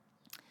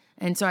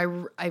 And so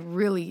I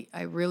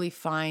really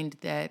find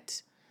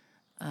that,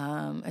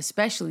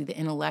 especially the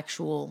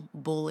intellectual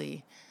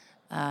bully,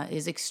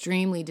 is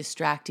extremely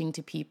distracting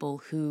to people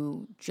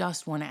who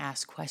just want to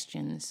ask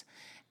questions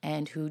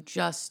and who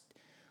just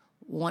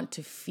want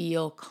to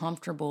feel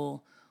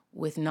comfortable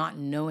with not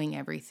knowing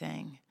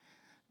everything.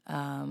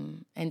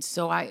 And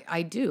so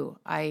I do.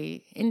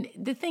 And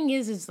the thing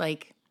is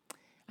like,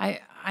 I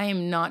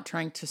am not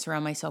trying to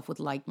surround myself with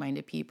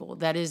like-minded people.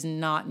 That is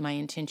not my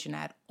intention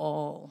at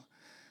all.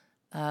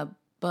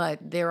 But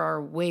there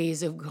are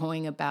ways of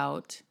going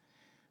about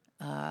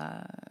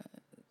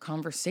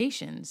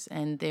conversations,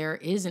 and there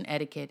is an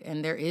etiquette,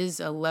 and there is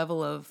a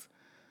level of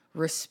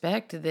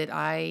respect that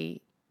I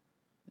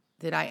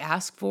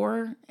ask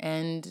for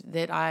and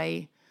that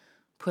I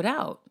put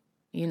out,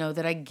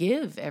 that I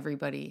give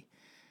everybody.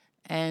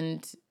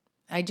 And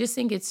I just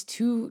think it's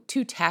too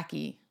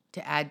tacky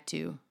to add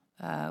to,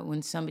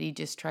 when somebody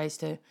just tries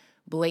to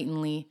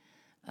blatantly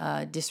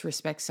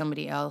disrespect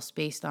somebody else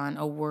based on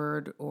a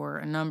word or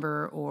a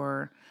number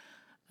or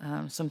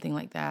something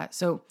like that.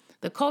 So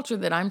the culture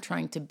that I'm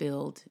trying to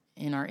build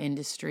in our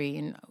industry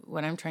and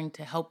what I'm trying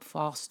to help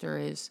foster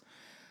is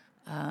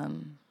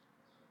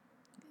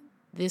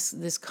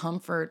this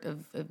comfort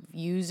of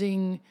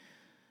using,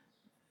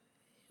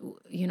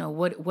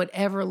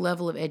 whatever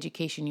level of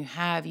education you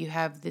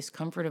have this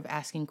comfort of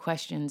asking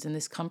questions and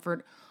this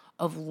comfort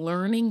of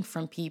learning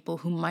from people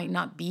who might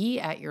not be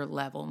at your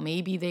level.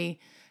 Maybe they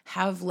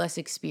have less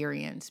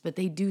experience, but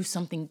they do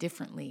something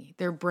differently.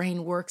 Their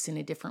brain works in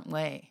a different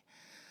way.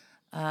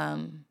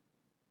 And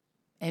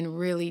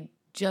really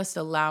just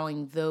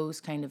allowing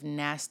those kind of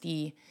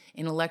nasty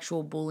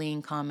intellectual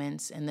bullying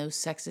comments and those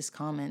sexist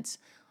comments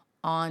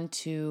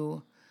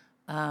onto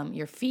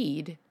your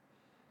feed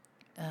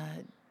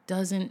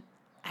doesn't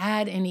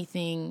add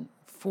anything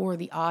for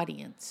the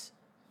audience.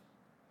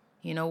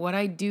 What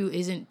I do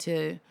isn't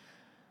to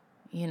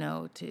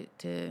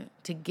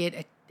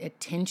get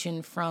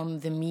attention from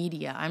the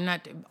media. I'm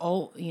not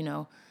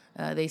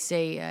they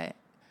say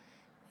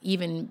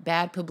even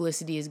bad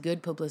publicity is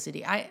good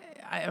publicity.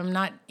 I'm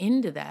not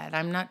into that.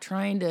 I'm not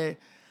trying to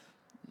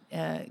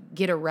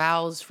get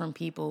aroused from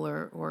people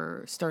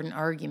or start an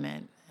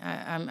argument.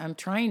 I'm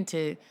trying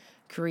to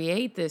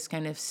create this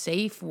kind of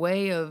safe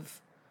way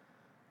of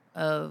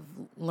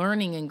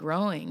learning and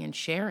growing and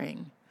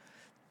sharing.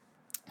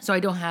 So I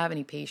don't have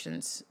any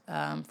patience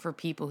for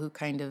people who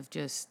kind of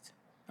just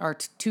are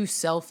too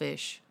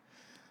selfish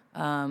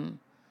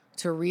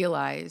to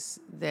realize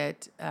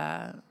that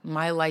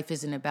my life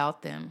isn't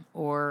about them,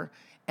 or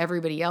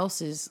everybody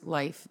else's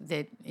life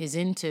that is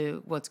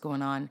into what's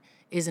going on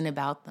isn't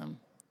about them.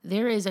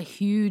 There is a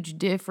huge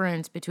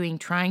difference between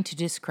trying to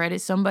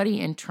discredit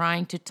somebody and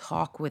trying to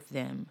talk with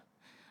them.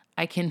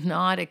 I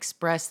cannot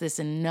express this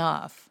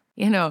enough.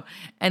 Maybe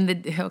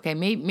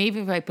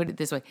if I put it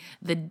this way,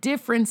 the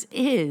difference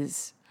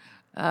is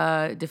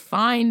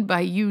defined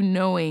by you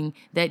knowing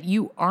that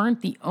you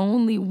aren't the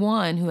only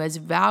one who has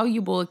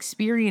valuable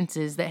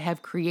experiences that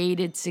have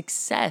created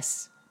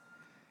success.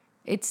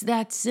 It's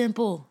that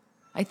simple.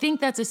 I think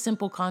that's a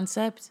simple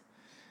concept.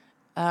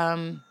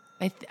 I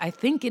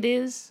think it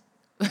is.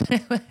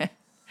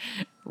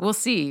 We'll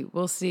see.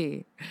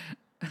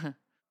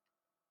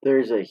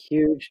 There's a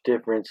huge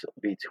difference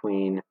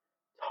between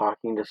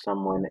talking to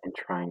someone and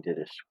trying to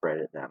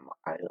discredit them.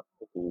 I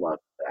love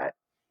that.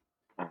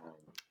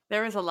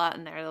 There was a lot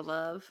in there to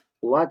love.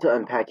 A lot to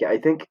unpack. Yeah, I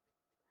think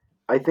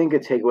a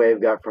takeaway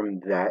I've got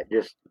from that,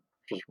 just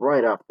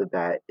right off the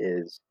bat,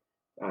 is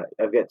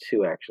I've got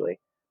two actually.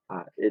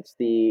 It's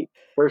the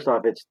first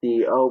off, it's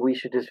the we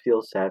should just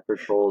feel sad for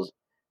trolls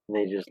and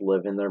they just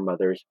live in their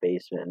mother's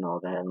basement and all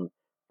that. And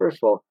first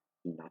of all,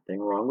 nothing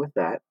wrong with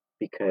that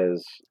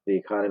because the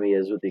economy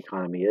is what the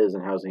economy is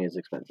and housing is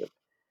expensive.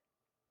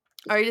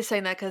 Are you just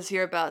saying that because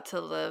you're about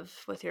to live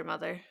with your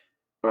mother?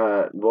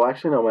 Well,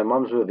 actually, no. My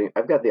mom's moving.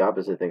 I've got the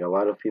opposite thing. A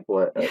lot of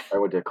people I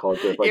went to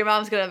college with, your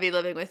mom's gonna be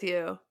living with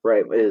you,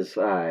 right?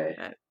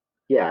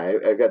 Yeah,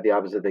 I've got the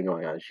opposite thing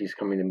going on. She's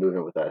coming to move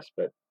in with us,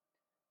 but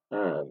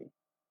no.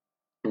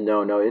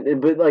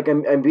 But like,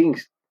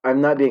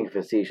 I'm not being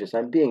facetious.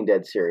 I'm being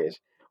dead serious.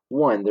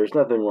 One, there's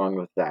nothing wrong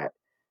with that.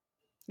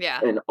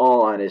 Yeah. In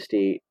all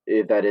honesty,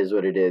 if that is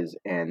what it is,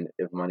 and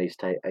if money's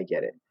tight, I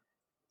get it.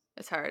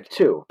 It's hard.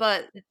 Two,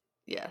 but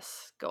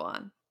yes, go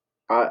on.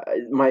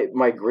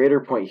 My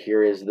greater point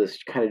here is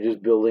this kind of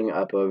just building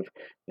up of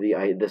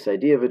this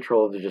idea of a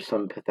troll is just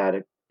some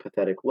pathetic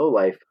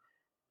lowlife,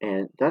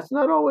 and that's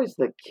not always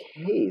the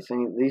case. I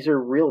mean, these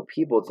are real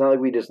people. It's not like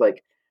we just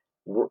like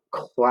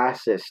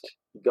classist,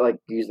 like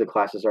use the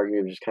classist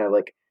argument of just kind of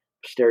like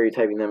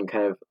stereotyping them,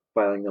 kind of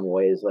filing them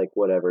away as like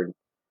whatever,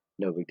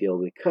 no big deal.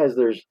 Because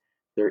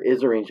there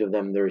is a range of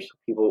them. There's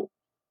people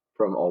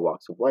from all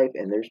walks of life,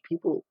 and there's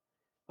people.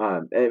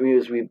 I mean,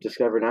 as we've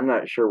discovered, I'm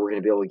not sure we're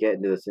going to be able to get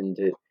into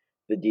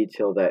the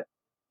detail that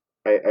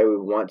I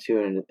would want to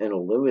in an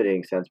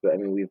illuminating sense. But I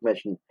mean, we've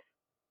mentioned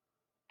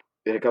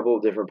in a couple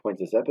of different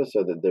points this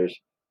episode that there's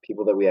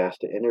people that we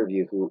asked to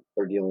interview who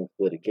are dealing with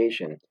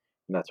litigation, and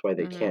that's why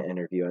they can't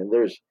interview. And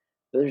there's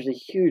a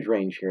huge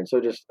range here. And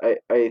so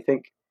I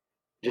think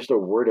just a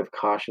word of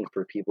caution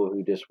for people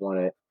who just want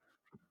to,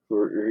 who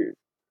are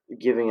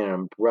giving an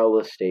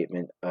umbrella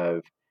statement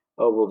of,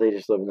 oh, well, they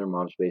just live in their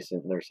mom's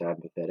basement and they're sad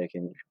and pathetic,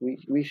 and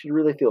we should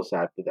really feel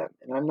sad for them.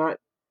 And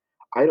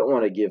I don't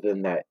want to give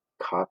them that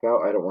cop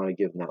out. I don't want to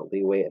give them that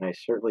leeway, and I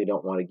certainly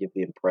don't want to give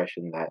the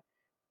impression that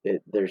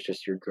there's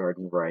just your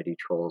garden variety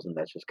trolls and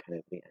that's just kind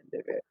of the end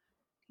of it.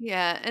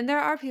 Yeah, and there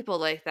are people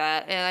like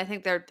that, and I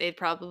think they'd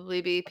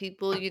probably be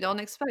people you don't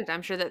expect.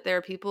 I'm sure that there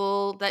are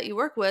people that you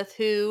work with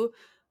who,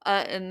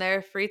 in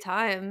their free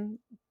time,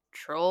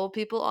 troll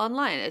people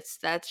online.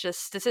 That's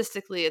just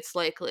statistically, it's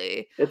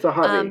likely. It's a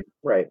hobby,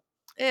 right?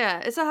 Yeah,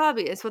 it's a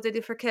hobby. It's what they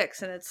do for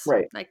kicks, and it's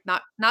right. like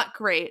not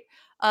great.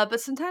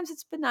 But sometimes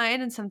it's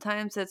benign, and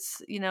sometimes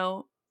it's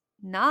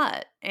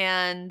not.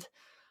 And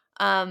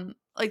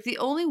like the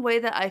only way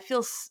that I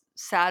feel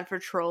sad for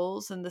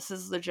trolls, and this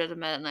is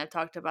legitimate, and I've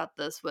talked about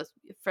this with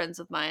friends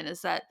of mine,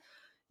 is that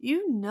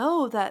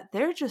that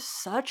they're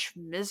just such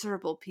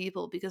miserable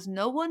people because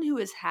no one who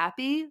is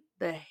happy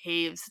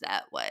behaves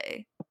that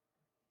way.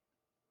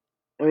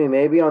 I mean,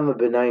 maybe on the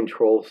benign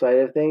troll side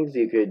of things,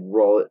 you could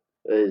roll it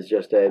as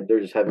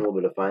they're just having a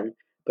little bit of fun.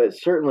 But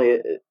certainly,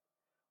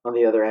 on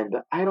the other end.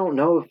 But I don't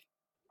know if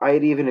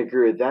I'd even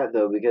agree with that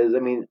though, because I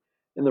mean,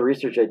 in the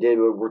research I did,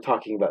 we're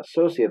talking about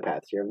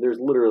sociopaths here. There's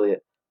literally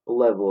a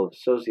level of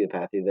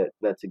sociopathy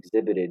that's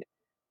exhibited,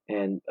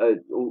 and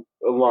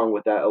along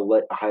with that,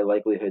 a high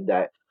likelihood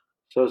that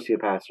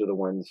sociopaths are the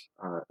ones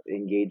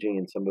engaging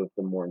in some of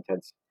the more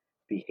intense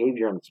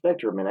behavior on the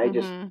spectrum. And I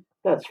just Mm-hmm.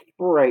 that's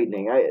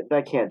frightening.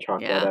 I can't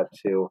chalk that Yeah. up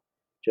to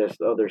just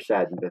they're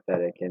sad and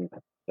pathetic and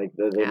like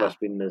they Yeah. must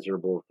be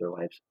miserable with their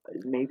lives.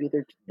 Maybe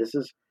this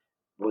is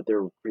what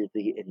they're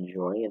really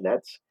enjoying, and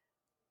that's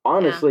Yeah.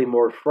 honestly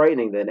more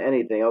frightening than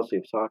anything else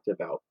we've talked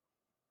about.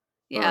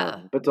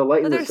 Yeah. But to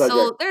lighten But the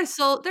subject,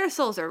 their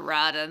souls are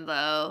rotten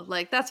though.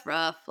 Like that's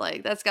rough.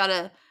 Like that's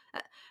gotta.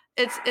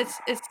 It's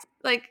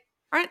like,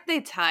 aren't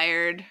they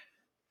tired?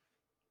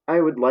 I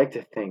would like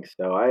to think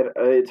so.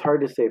 It's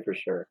hard to say for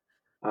sure.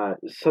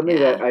 Something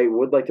that Yeah. I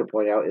would like to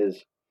point out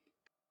is,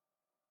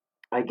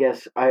 I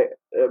guess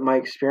my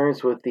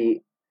experience with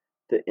the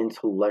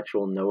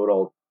intellectual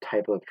know-it-all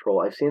type of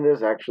troll. I've seen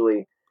this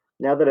actually.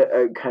 Now that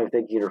I'm kind of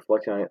thinking and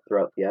reflecting on it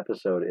throughout the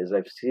episode, is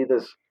I've seen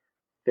this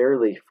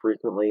fairly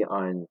frequently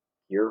on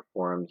gear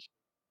forums,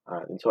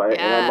 and so I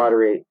Yeah.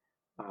 moderate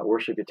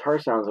worship guitar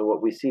sounds, and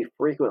what we see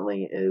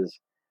frequently is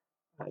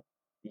uh,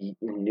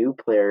 new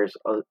players.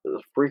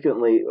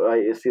 Frequently,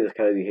 I see this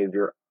kind of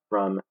behavior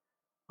from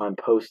on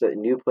posts that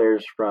new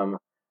players from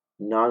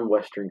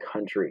non-Western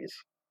countries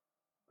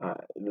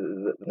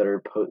that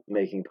are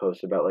making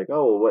posts about like,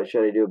 oh, well, what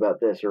should I do about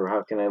this, or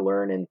how can I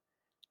learn? And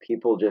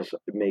people just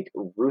make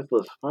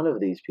ruthless fun of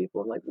these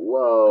people. I'm like,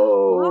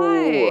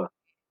 Why? whoa,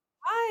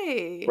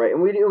 Why? right?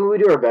 And we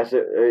do our best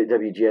at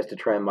WGS to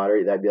try and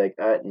moderate that. Be like,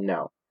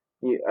 no,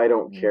 I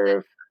don't Mm. care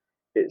if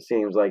it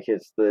seems like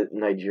it's the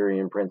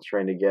Nigerian prince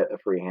trying to get a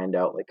free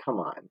handout. Like, come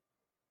on,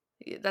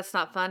 That's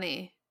not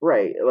funny.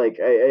 right? Like,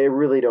 I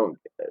really don't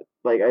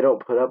like. I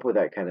don't put up with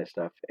that kind of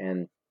stuff,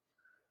 and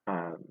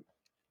um,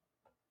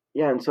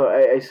 yeah, and so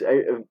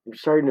I'm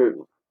starting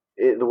to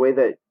the way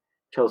that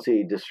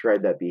Chelsea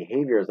described that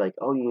behavior is like,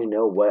 oh, you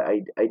know what?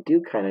 I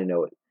do kind of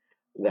know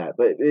that,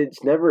 but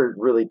it's never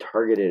really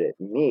targeted at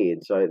me,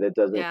 and so that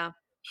doesn't Yeah.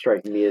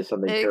 strike me as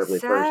something terribly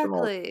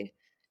personal. Exactly.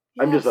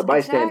 I'm just a Yes,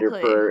 bystander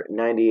exactly. for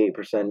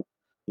 98%,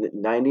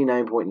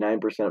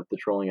 99.9% of the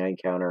trolling I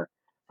encounter.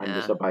 I'm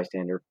just Yeah. a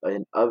bystander,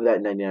 and of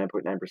that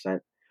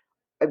 99.9%,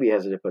 I'd be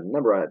hesitant to put a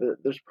number on it, but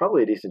there's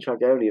probably a decent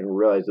chunk I don't even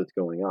realize what's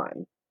going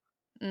on.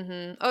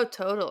 Mm-hmm. Oh,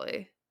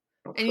 totally.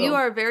 And you So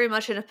are very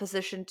much in a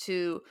position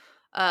to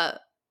uh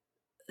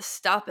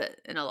stop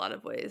it in a lot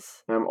of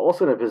ways. I'm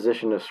also in a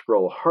position to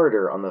scroll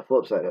harder on the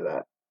flip side of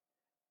that,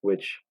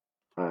 which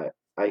uh,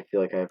 I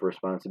feel like I have a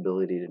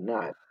responsibility to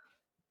not.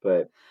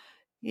 But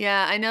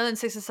Yeah, I know in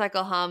 60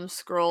 Cycle Hum,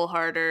 scroll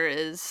harder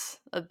is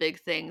a big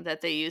thing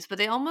that they use, but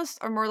they almost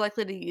are more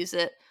likely to use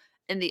it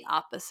in the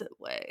opposite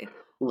way.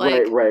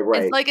 right, Like right,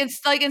 right.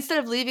 it's like instead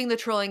of leaving the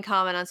trolling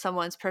comment on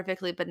someone's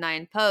perfectly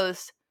benign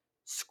post,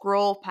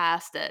 scroll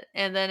past it.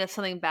 And then if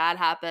something bad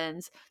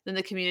happens, then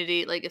the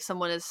community, like if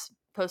someone is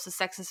posts a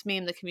sexist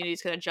meme, the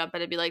community's gonna jump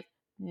in and be like,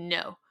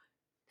 no,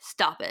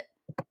 stop it.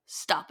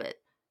 Stop it.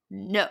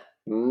 No.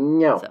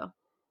 No. So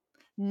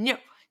no,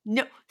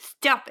 no,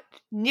 stop it.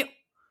 No.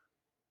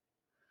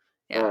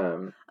 Yeah.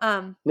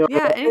 No,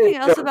 Yeah, anything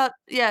else about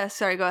yeah,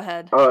 sorry, go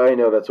ahead. I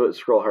know that's what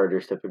scroll harder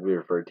is typically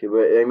referred to,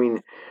 but I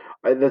mean,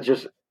 that's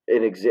just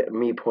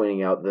me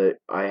pointing out that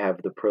I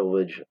have the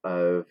privilege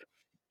of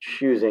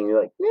choosing,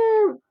 like,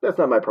 yeah, that's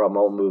not my problem.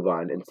 I'll move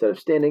on instead of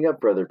standing up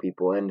for other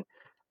people. And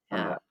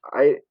Yeah.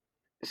 I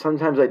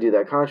sometimes I do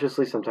that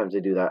consciously, sometimes I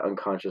do that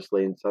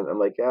unconsciously, and so I'm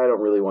like, I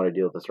don't really want to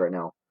deal with this right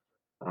now.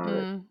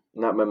 Mm.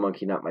 Not my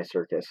monkey, not my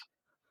circus.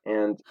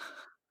 And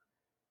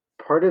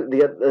part of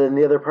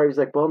the other part is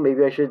like, well,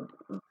 maybe I should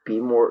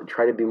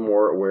try to be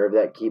more aware of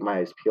that, keep my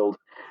eyes peeled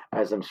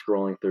as I'm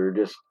scrolling through,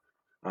 just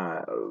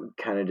uh,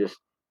 kind of just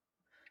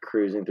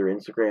cruising through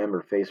Instagram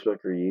or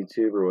Facebook or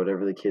YouTube or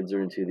whatever the kids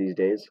are into these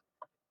days.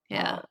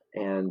 Yeah.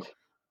 And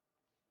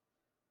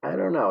I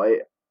don't know,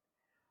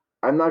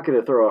 I'm not going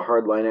to throw a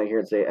hard line out here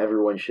and say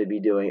everyone should be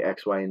doing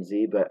X, Y, and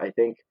Z, but I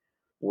think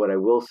what I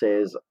will say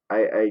is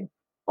I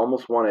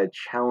almost want to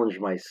challenge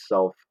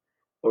myself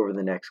over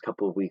the next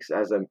couple of weeks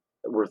as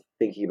we're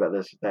thinking about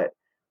this, that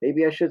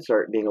maybe I should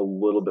start being a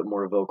little bit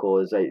more vocal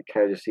as I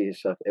kind of just see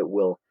stuff at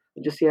will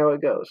and just see how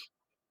it goes.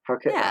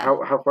 Yeah.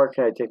 How far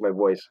can I take my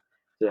voice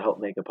to help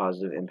make a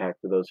positive impact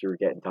for those who are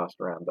getting tossed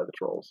around by the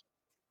trolls?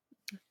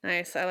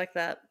 Nice. I like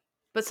that.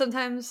 But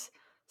sometimes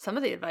some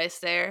of the advice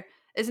there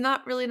is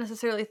not really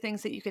necessarily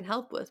things that you can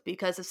help with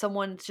because if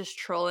someone's just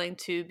trolling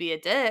to be a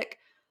dick,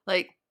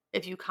 like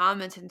if you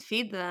comment and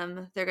feed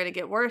them, they're going to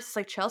get worse. It's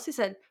like Chelsea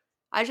said,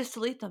 I just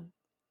delete them.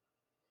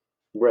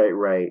 Right,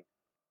 right.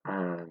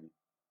 Um,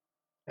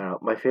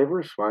 my favorite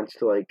response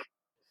to like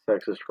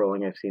sexist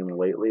trolling I've seen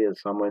lately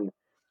is someone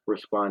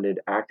responded,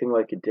 "Acting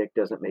like a dick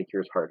doesn't make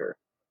yours harder."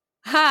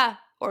 Ha!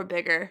 Or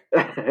bigger,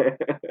 What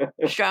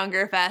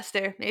stronger,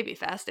 faster, maybe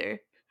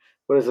faster.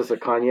 is this, a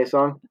Kanye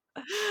song?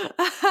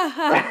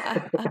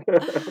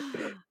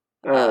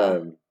 uh,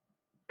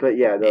 But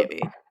yeah,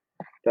 maybe.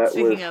 That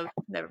was Speaking of,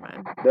 never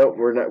mind. no.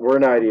 We're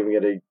not even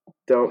gonna.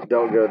 Don't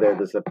go there.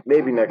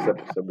 Maybe next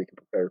episode we can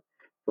prepare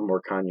for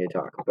more Kanye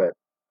talk, but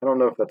I don't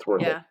know if that's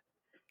worth it. Yeah.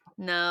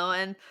 No,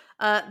 and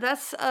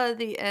that's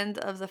the end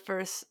of the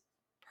first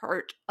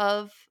part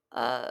of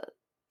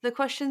the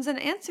questions and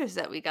answers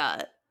that we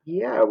got.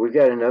 Yeah, we've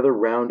got another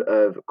round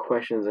of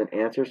questions and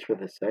answers for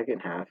the second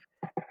half,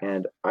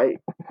 and I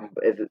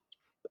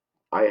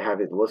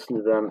haven't listened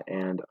to them,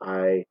 and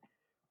I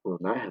will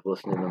not have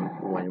listened to them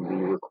when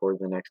we record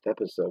the next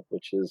episode,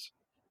 which is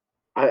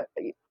I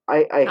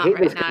I Not hate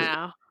right this 'cause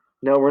now.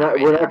 no, we're Not not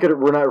right we're now. not gonna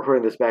we're not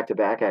recording this back to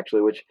back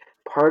actually, which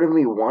part of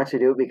me wants to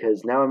do it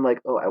because now I'm like,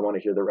 oh, I want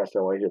to hear the rest.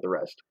 I want to hear the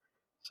rest.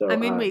 So I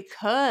mean, we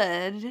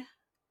could.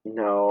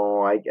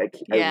 no, I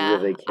Yeah,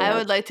 really I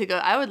would can't. like to go.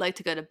 I would like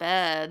to go to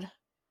bed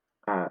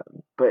Uh,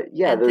 but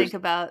yeah, and there's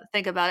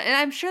think about it. And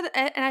I'm sure that,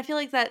 and I feel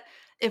like that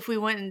if we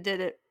went and did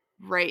it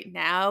right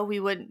now, we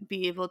wouldn't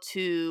be able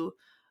to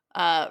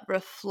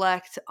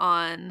reflect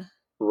on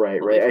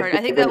right, what right. we've I heard. feel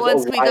I think like that there's a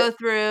once we lot. go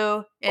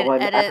through Oh, and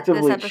I'm edit this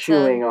actively episode,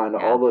 chewing on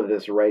yeah, all of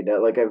this right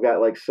now. Like I've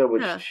got like so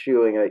much yeah,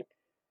 chewing. Like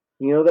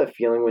you know that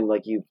feeling when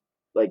like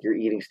you're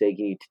eating steak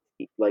and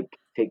you like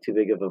take too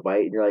big of a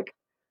bite and you're like,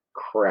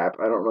 crap.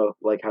 I don't know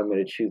like how I'm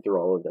gonna chew through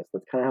all of this.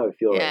 That's kind of how I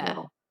feel right yeah,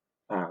 now.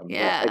 But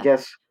yeah.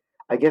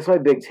 I guess my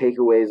big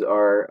takeaways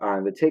are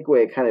the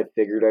takeaway I kind of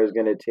figured I was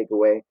gonna take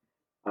away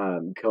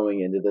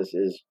going into this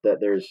is that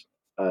there's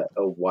a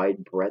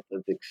wide breadth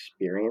of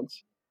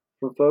experience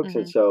from folks,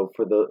 and Hmm. so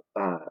for the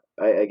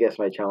I guess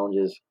my challenge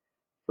is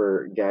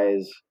for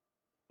guys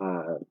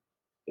uh,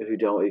 who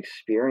don't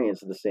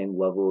experience the same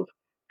level of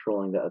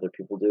trolling that other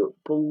people do.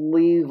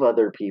 Believe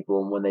other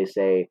people when they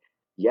say,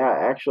 "Yeah,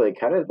 actually, I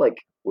kind of like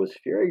was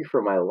fearing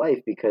for my life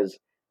because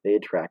they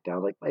had tracked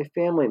down like my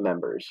family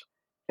members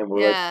and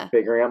were like Yeah.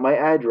 figuring out my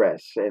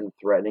address and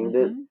threatening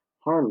to Hmm.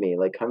 harm me,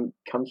 like come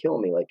kill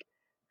me." Like,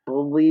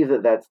 believe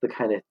that that's the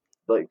kind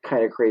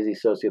of crazy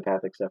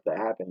sociopathic stuff that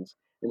happens,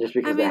 and just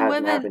I because that mean,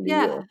 hasn't women, happened to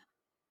yeah, you,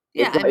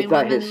 yeah. I it's mean,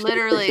 not women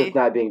hysterics. It's literally,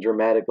 not being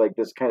dramatic. Like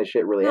this kind of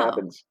shit really no,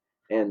 happens,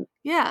 and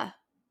yeah.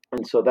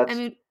 so I that's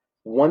mean,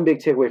 one big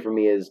takeaway for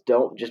me is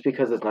don't just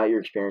because it's not your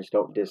experience,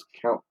 don't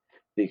discount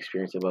the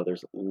experience of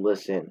others.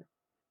 Listen.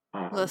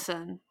 Um,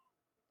 listen,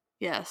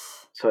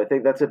 yes, so I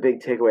think that's a big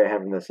takeaway I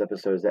have from this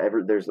episode is that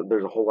there's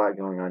a whole lot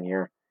going on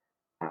here,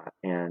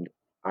 and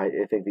I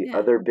think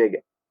yeah,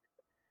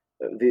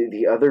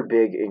 the other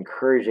big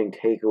encouraging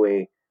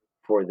takeaway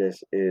for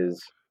this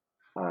is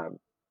um,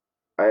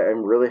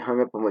 I'm really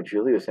hung up on what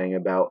Julie was saying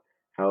about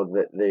how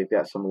that they've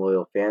got some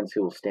loyal fans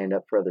who will stand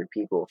up for other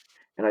people,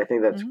 and I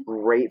think that's hmm,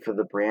 great for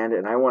the brand,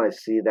 and I want to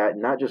see that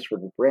not just for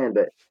the brand,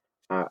 but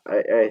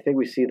I think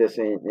we see this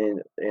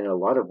in a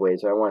lot of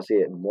ways. I want to see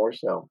it more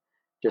so,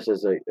 just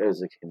as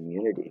a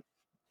community.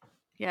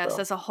 yes.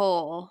 So As a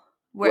whole,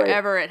 right,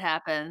 wherever it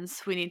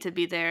happens, we need to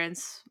be there. And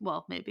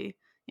well, maybe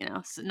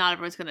not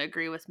everyone's going to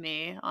agree with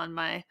me on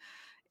my.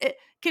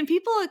 Can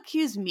people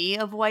accuse me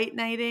of white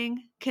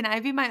knighting? Can I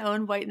be my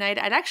own white knight?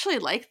 I'd actually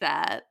like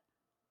that.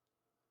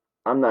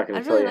 I'm not going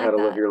I'd to tell really you how like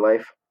to live that. your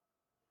life.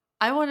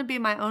 I want to be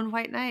my own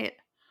white knight.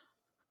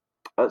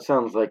 That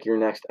sounds like your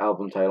next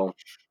album title.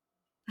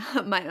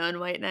 My own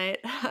white knight.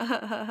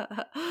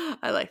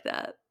 I like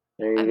that.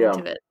 There you I'm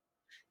into go. it.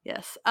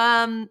 Yes.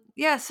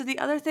 Yeah, so the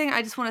other thing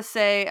I just want to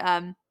say,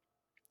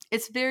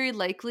 it's very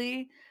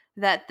likely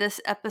that this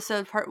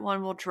episode part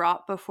 1 will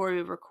drop before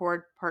we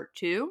record part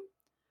 2.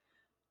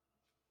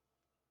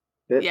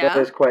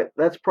 Yeah.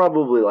 That's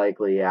probably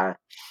likely. Yeah.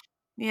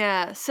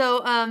 Yeah.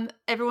 So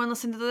everyone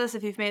listening to this,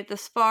 if you've made it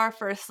this far,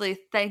 firstly,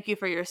 thank you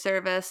for your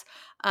service.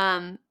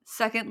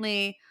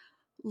 Secondly,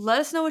 let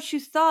us know what you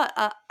thought.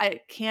 I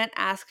can't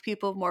ask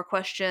people more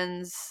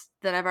questions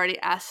than I've already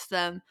asked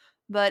them,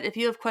 but if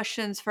you have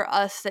questions for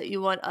us that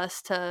you want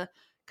us to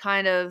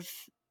kind of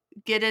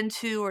get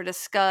into or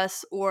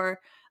discuss, or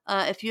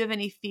if you have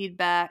any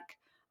feedback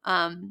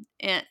and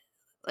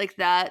like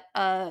that,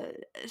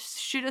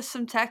 shoot us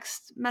some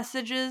text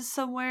messages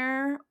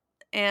somewhere,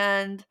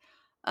 and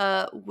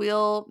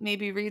we'll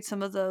maybe read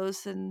some of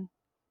those. And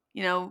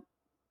you know,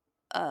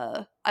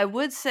 I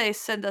would say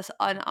send us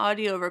an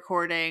audio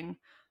recording,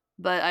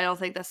 but I don't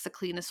think that's the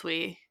cleanest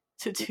way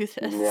to do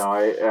this. No,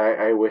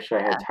 I wish I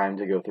Yeah, had time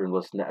to go through and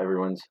listen to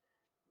everyone's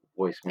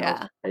voicemails.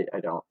 yeah. I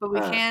don't. But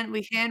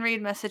we can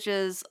read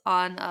messages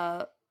on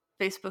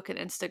Facebook and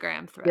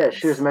Instagram Yeah,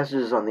 shoot us threads.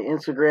 messages on the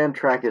Instagram.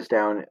 Track us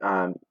down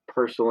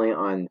personally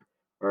on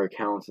our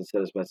accounts and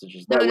send us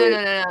messages No, that no, way.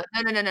 no, no,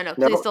 no, no, no, no, no, no.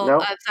 No, Please don't. no.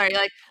 I'm sorry.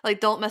 Like,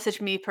 don't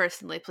message me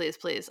personally, please,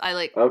 please. I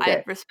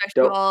Okay. respect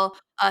you Don't. all.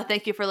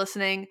 Thank you for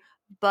listening.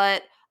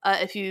 But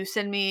if you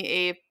send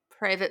me a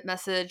private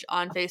message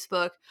on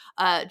Facebook,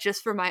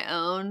 just for my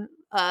own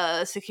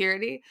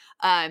security,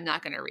 I'm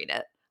not gonna read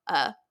it.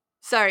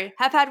 Sorry.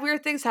 Have had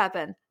weird things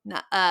happen.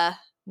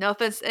 No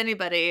offense to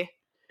anybody.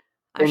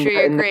 I'm And sure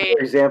you're another great.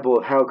 example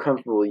of how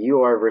comfortable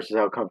you are versus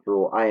how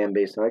comfortable I am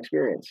based on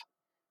experience.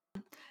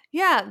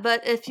 Yeah,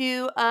 but if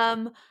you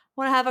want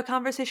to have a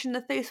conversation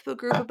in the Facebook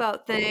group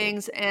about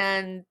things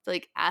and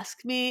like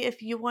ask me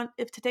if you want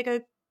if to take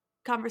a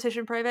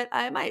conversation private,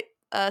 I might.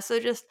 So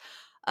just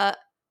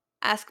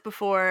ask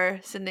before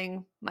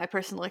sending my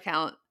personal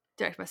account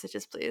direct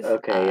messages, please.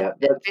 Okay, yeah, It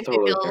that's makes me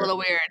totally feel a fair. little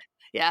weird.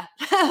 Yeah.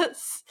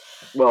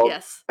 Well,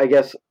 Yes. I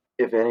guess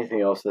if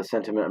anything else, the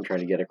sentiment I'm trying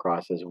to get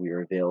across is we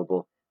are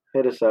available.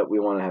 Hit us up. We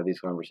want to have these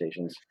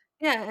conversations.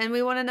 Yeah, and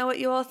we want to know what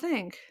you all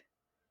think.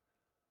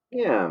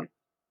 Yeah.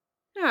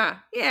 Yeah.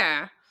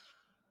 Yeah.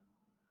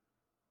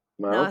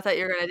 No, I Well, thought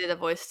you were gonna do the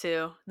voice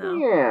too. No.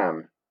 yeah.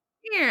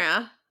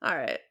 Yeah. All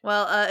right.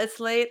 Well, it's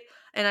late,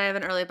 and I have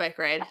an early bike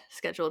ride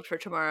scheduled for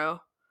tomorrow.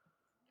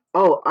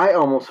 Oh, I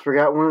almost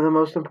forgot one of the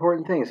most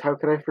important things. How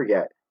could I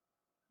forget?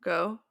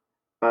 Go.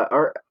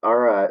 Our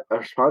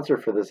sponsor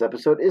for this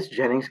episode is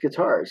Jennings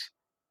Guitars.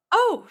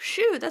 Oh,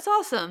 shoot! That's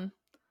awesome.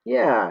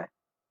 Yeah.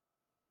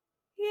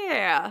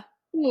 Yeah.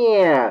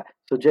 Yeah.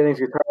 So Jennings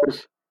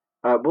Guitars,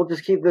 we'll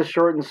just keep this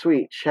short and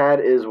sweet. Chad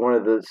is one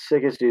of the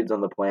sickest dudes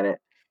on the planet,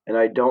 and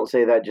I don't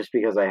say that just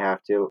because I have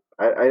to.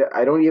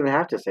 I don't even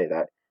have to say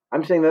that.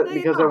 I'm saying that No, you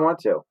because I don't. want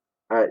to.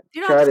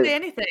 You don't have Chad to is say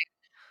anything.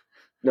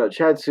 no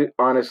Chad's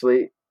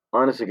honestly,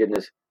 honest to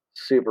goodness,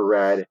 super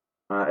rad.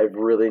 I've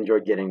really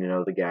enjoyed getting to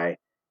know the guy,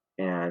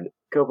 and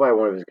go buy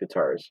one of his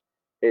guitars.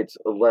 It's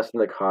less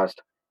than the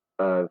cost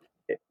of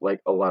like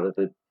a lot of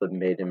the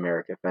made in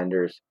America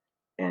Fenders,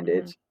 and Mhm.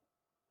 it's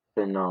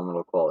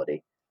phenomenal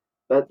quality.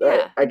 But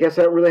Yeah. I guess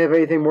I don't really have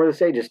anything more to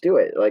say. Just do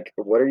it. Like,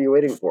 what are you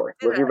waiting for?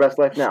 do Live your that. best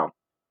life now.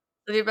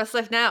 Live your best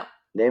life now.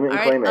 Name it All and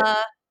right. claim it.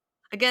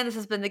 Again, this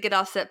has been the Get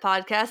Offset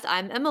podcast.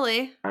 I'm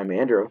Emily. I'm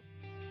Andrew.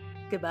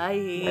 Goodbye.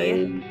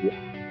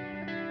 Bye.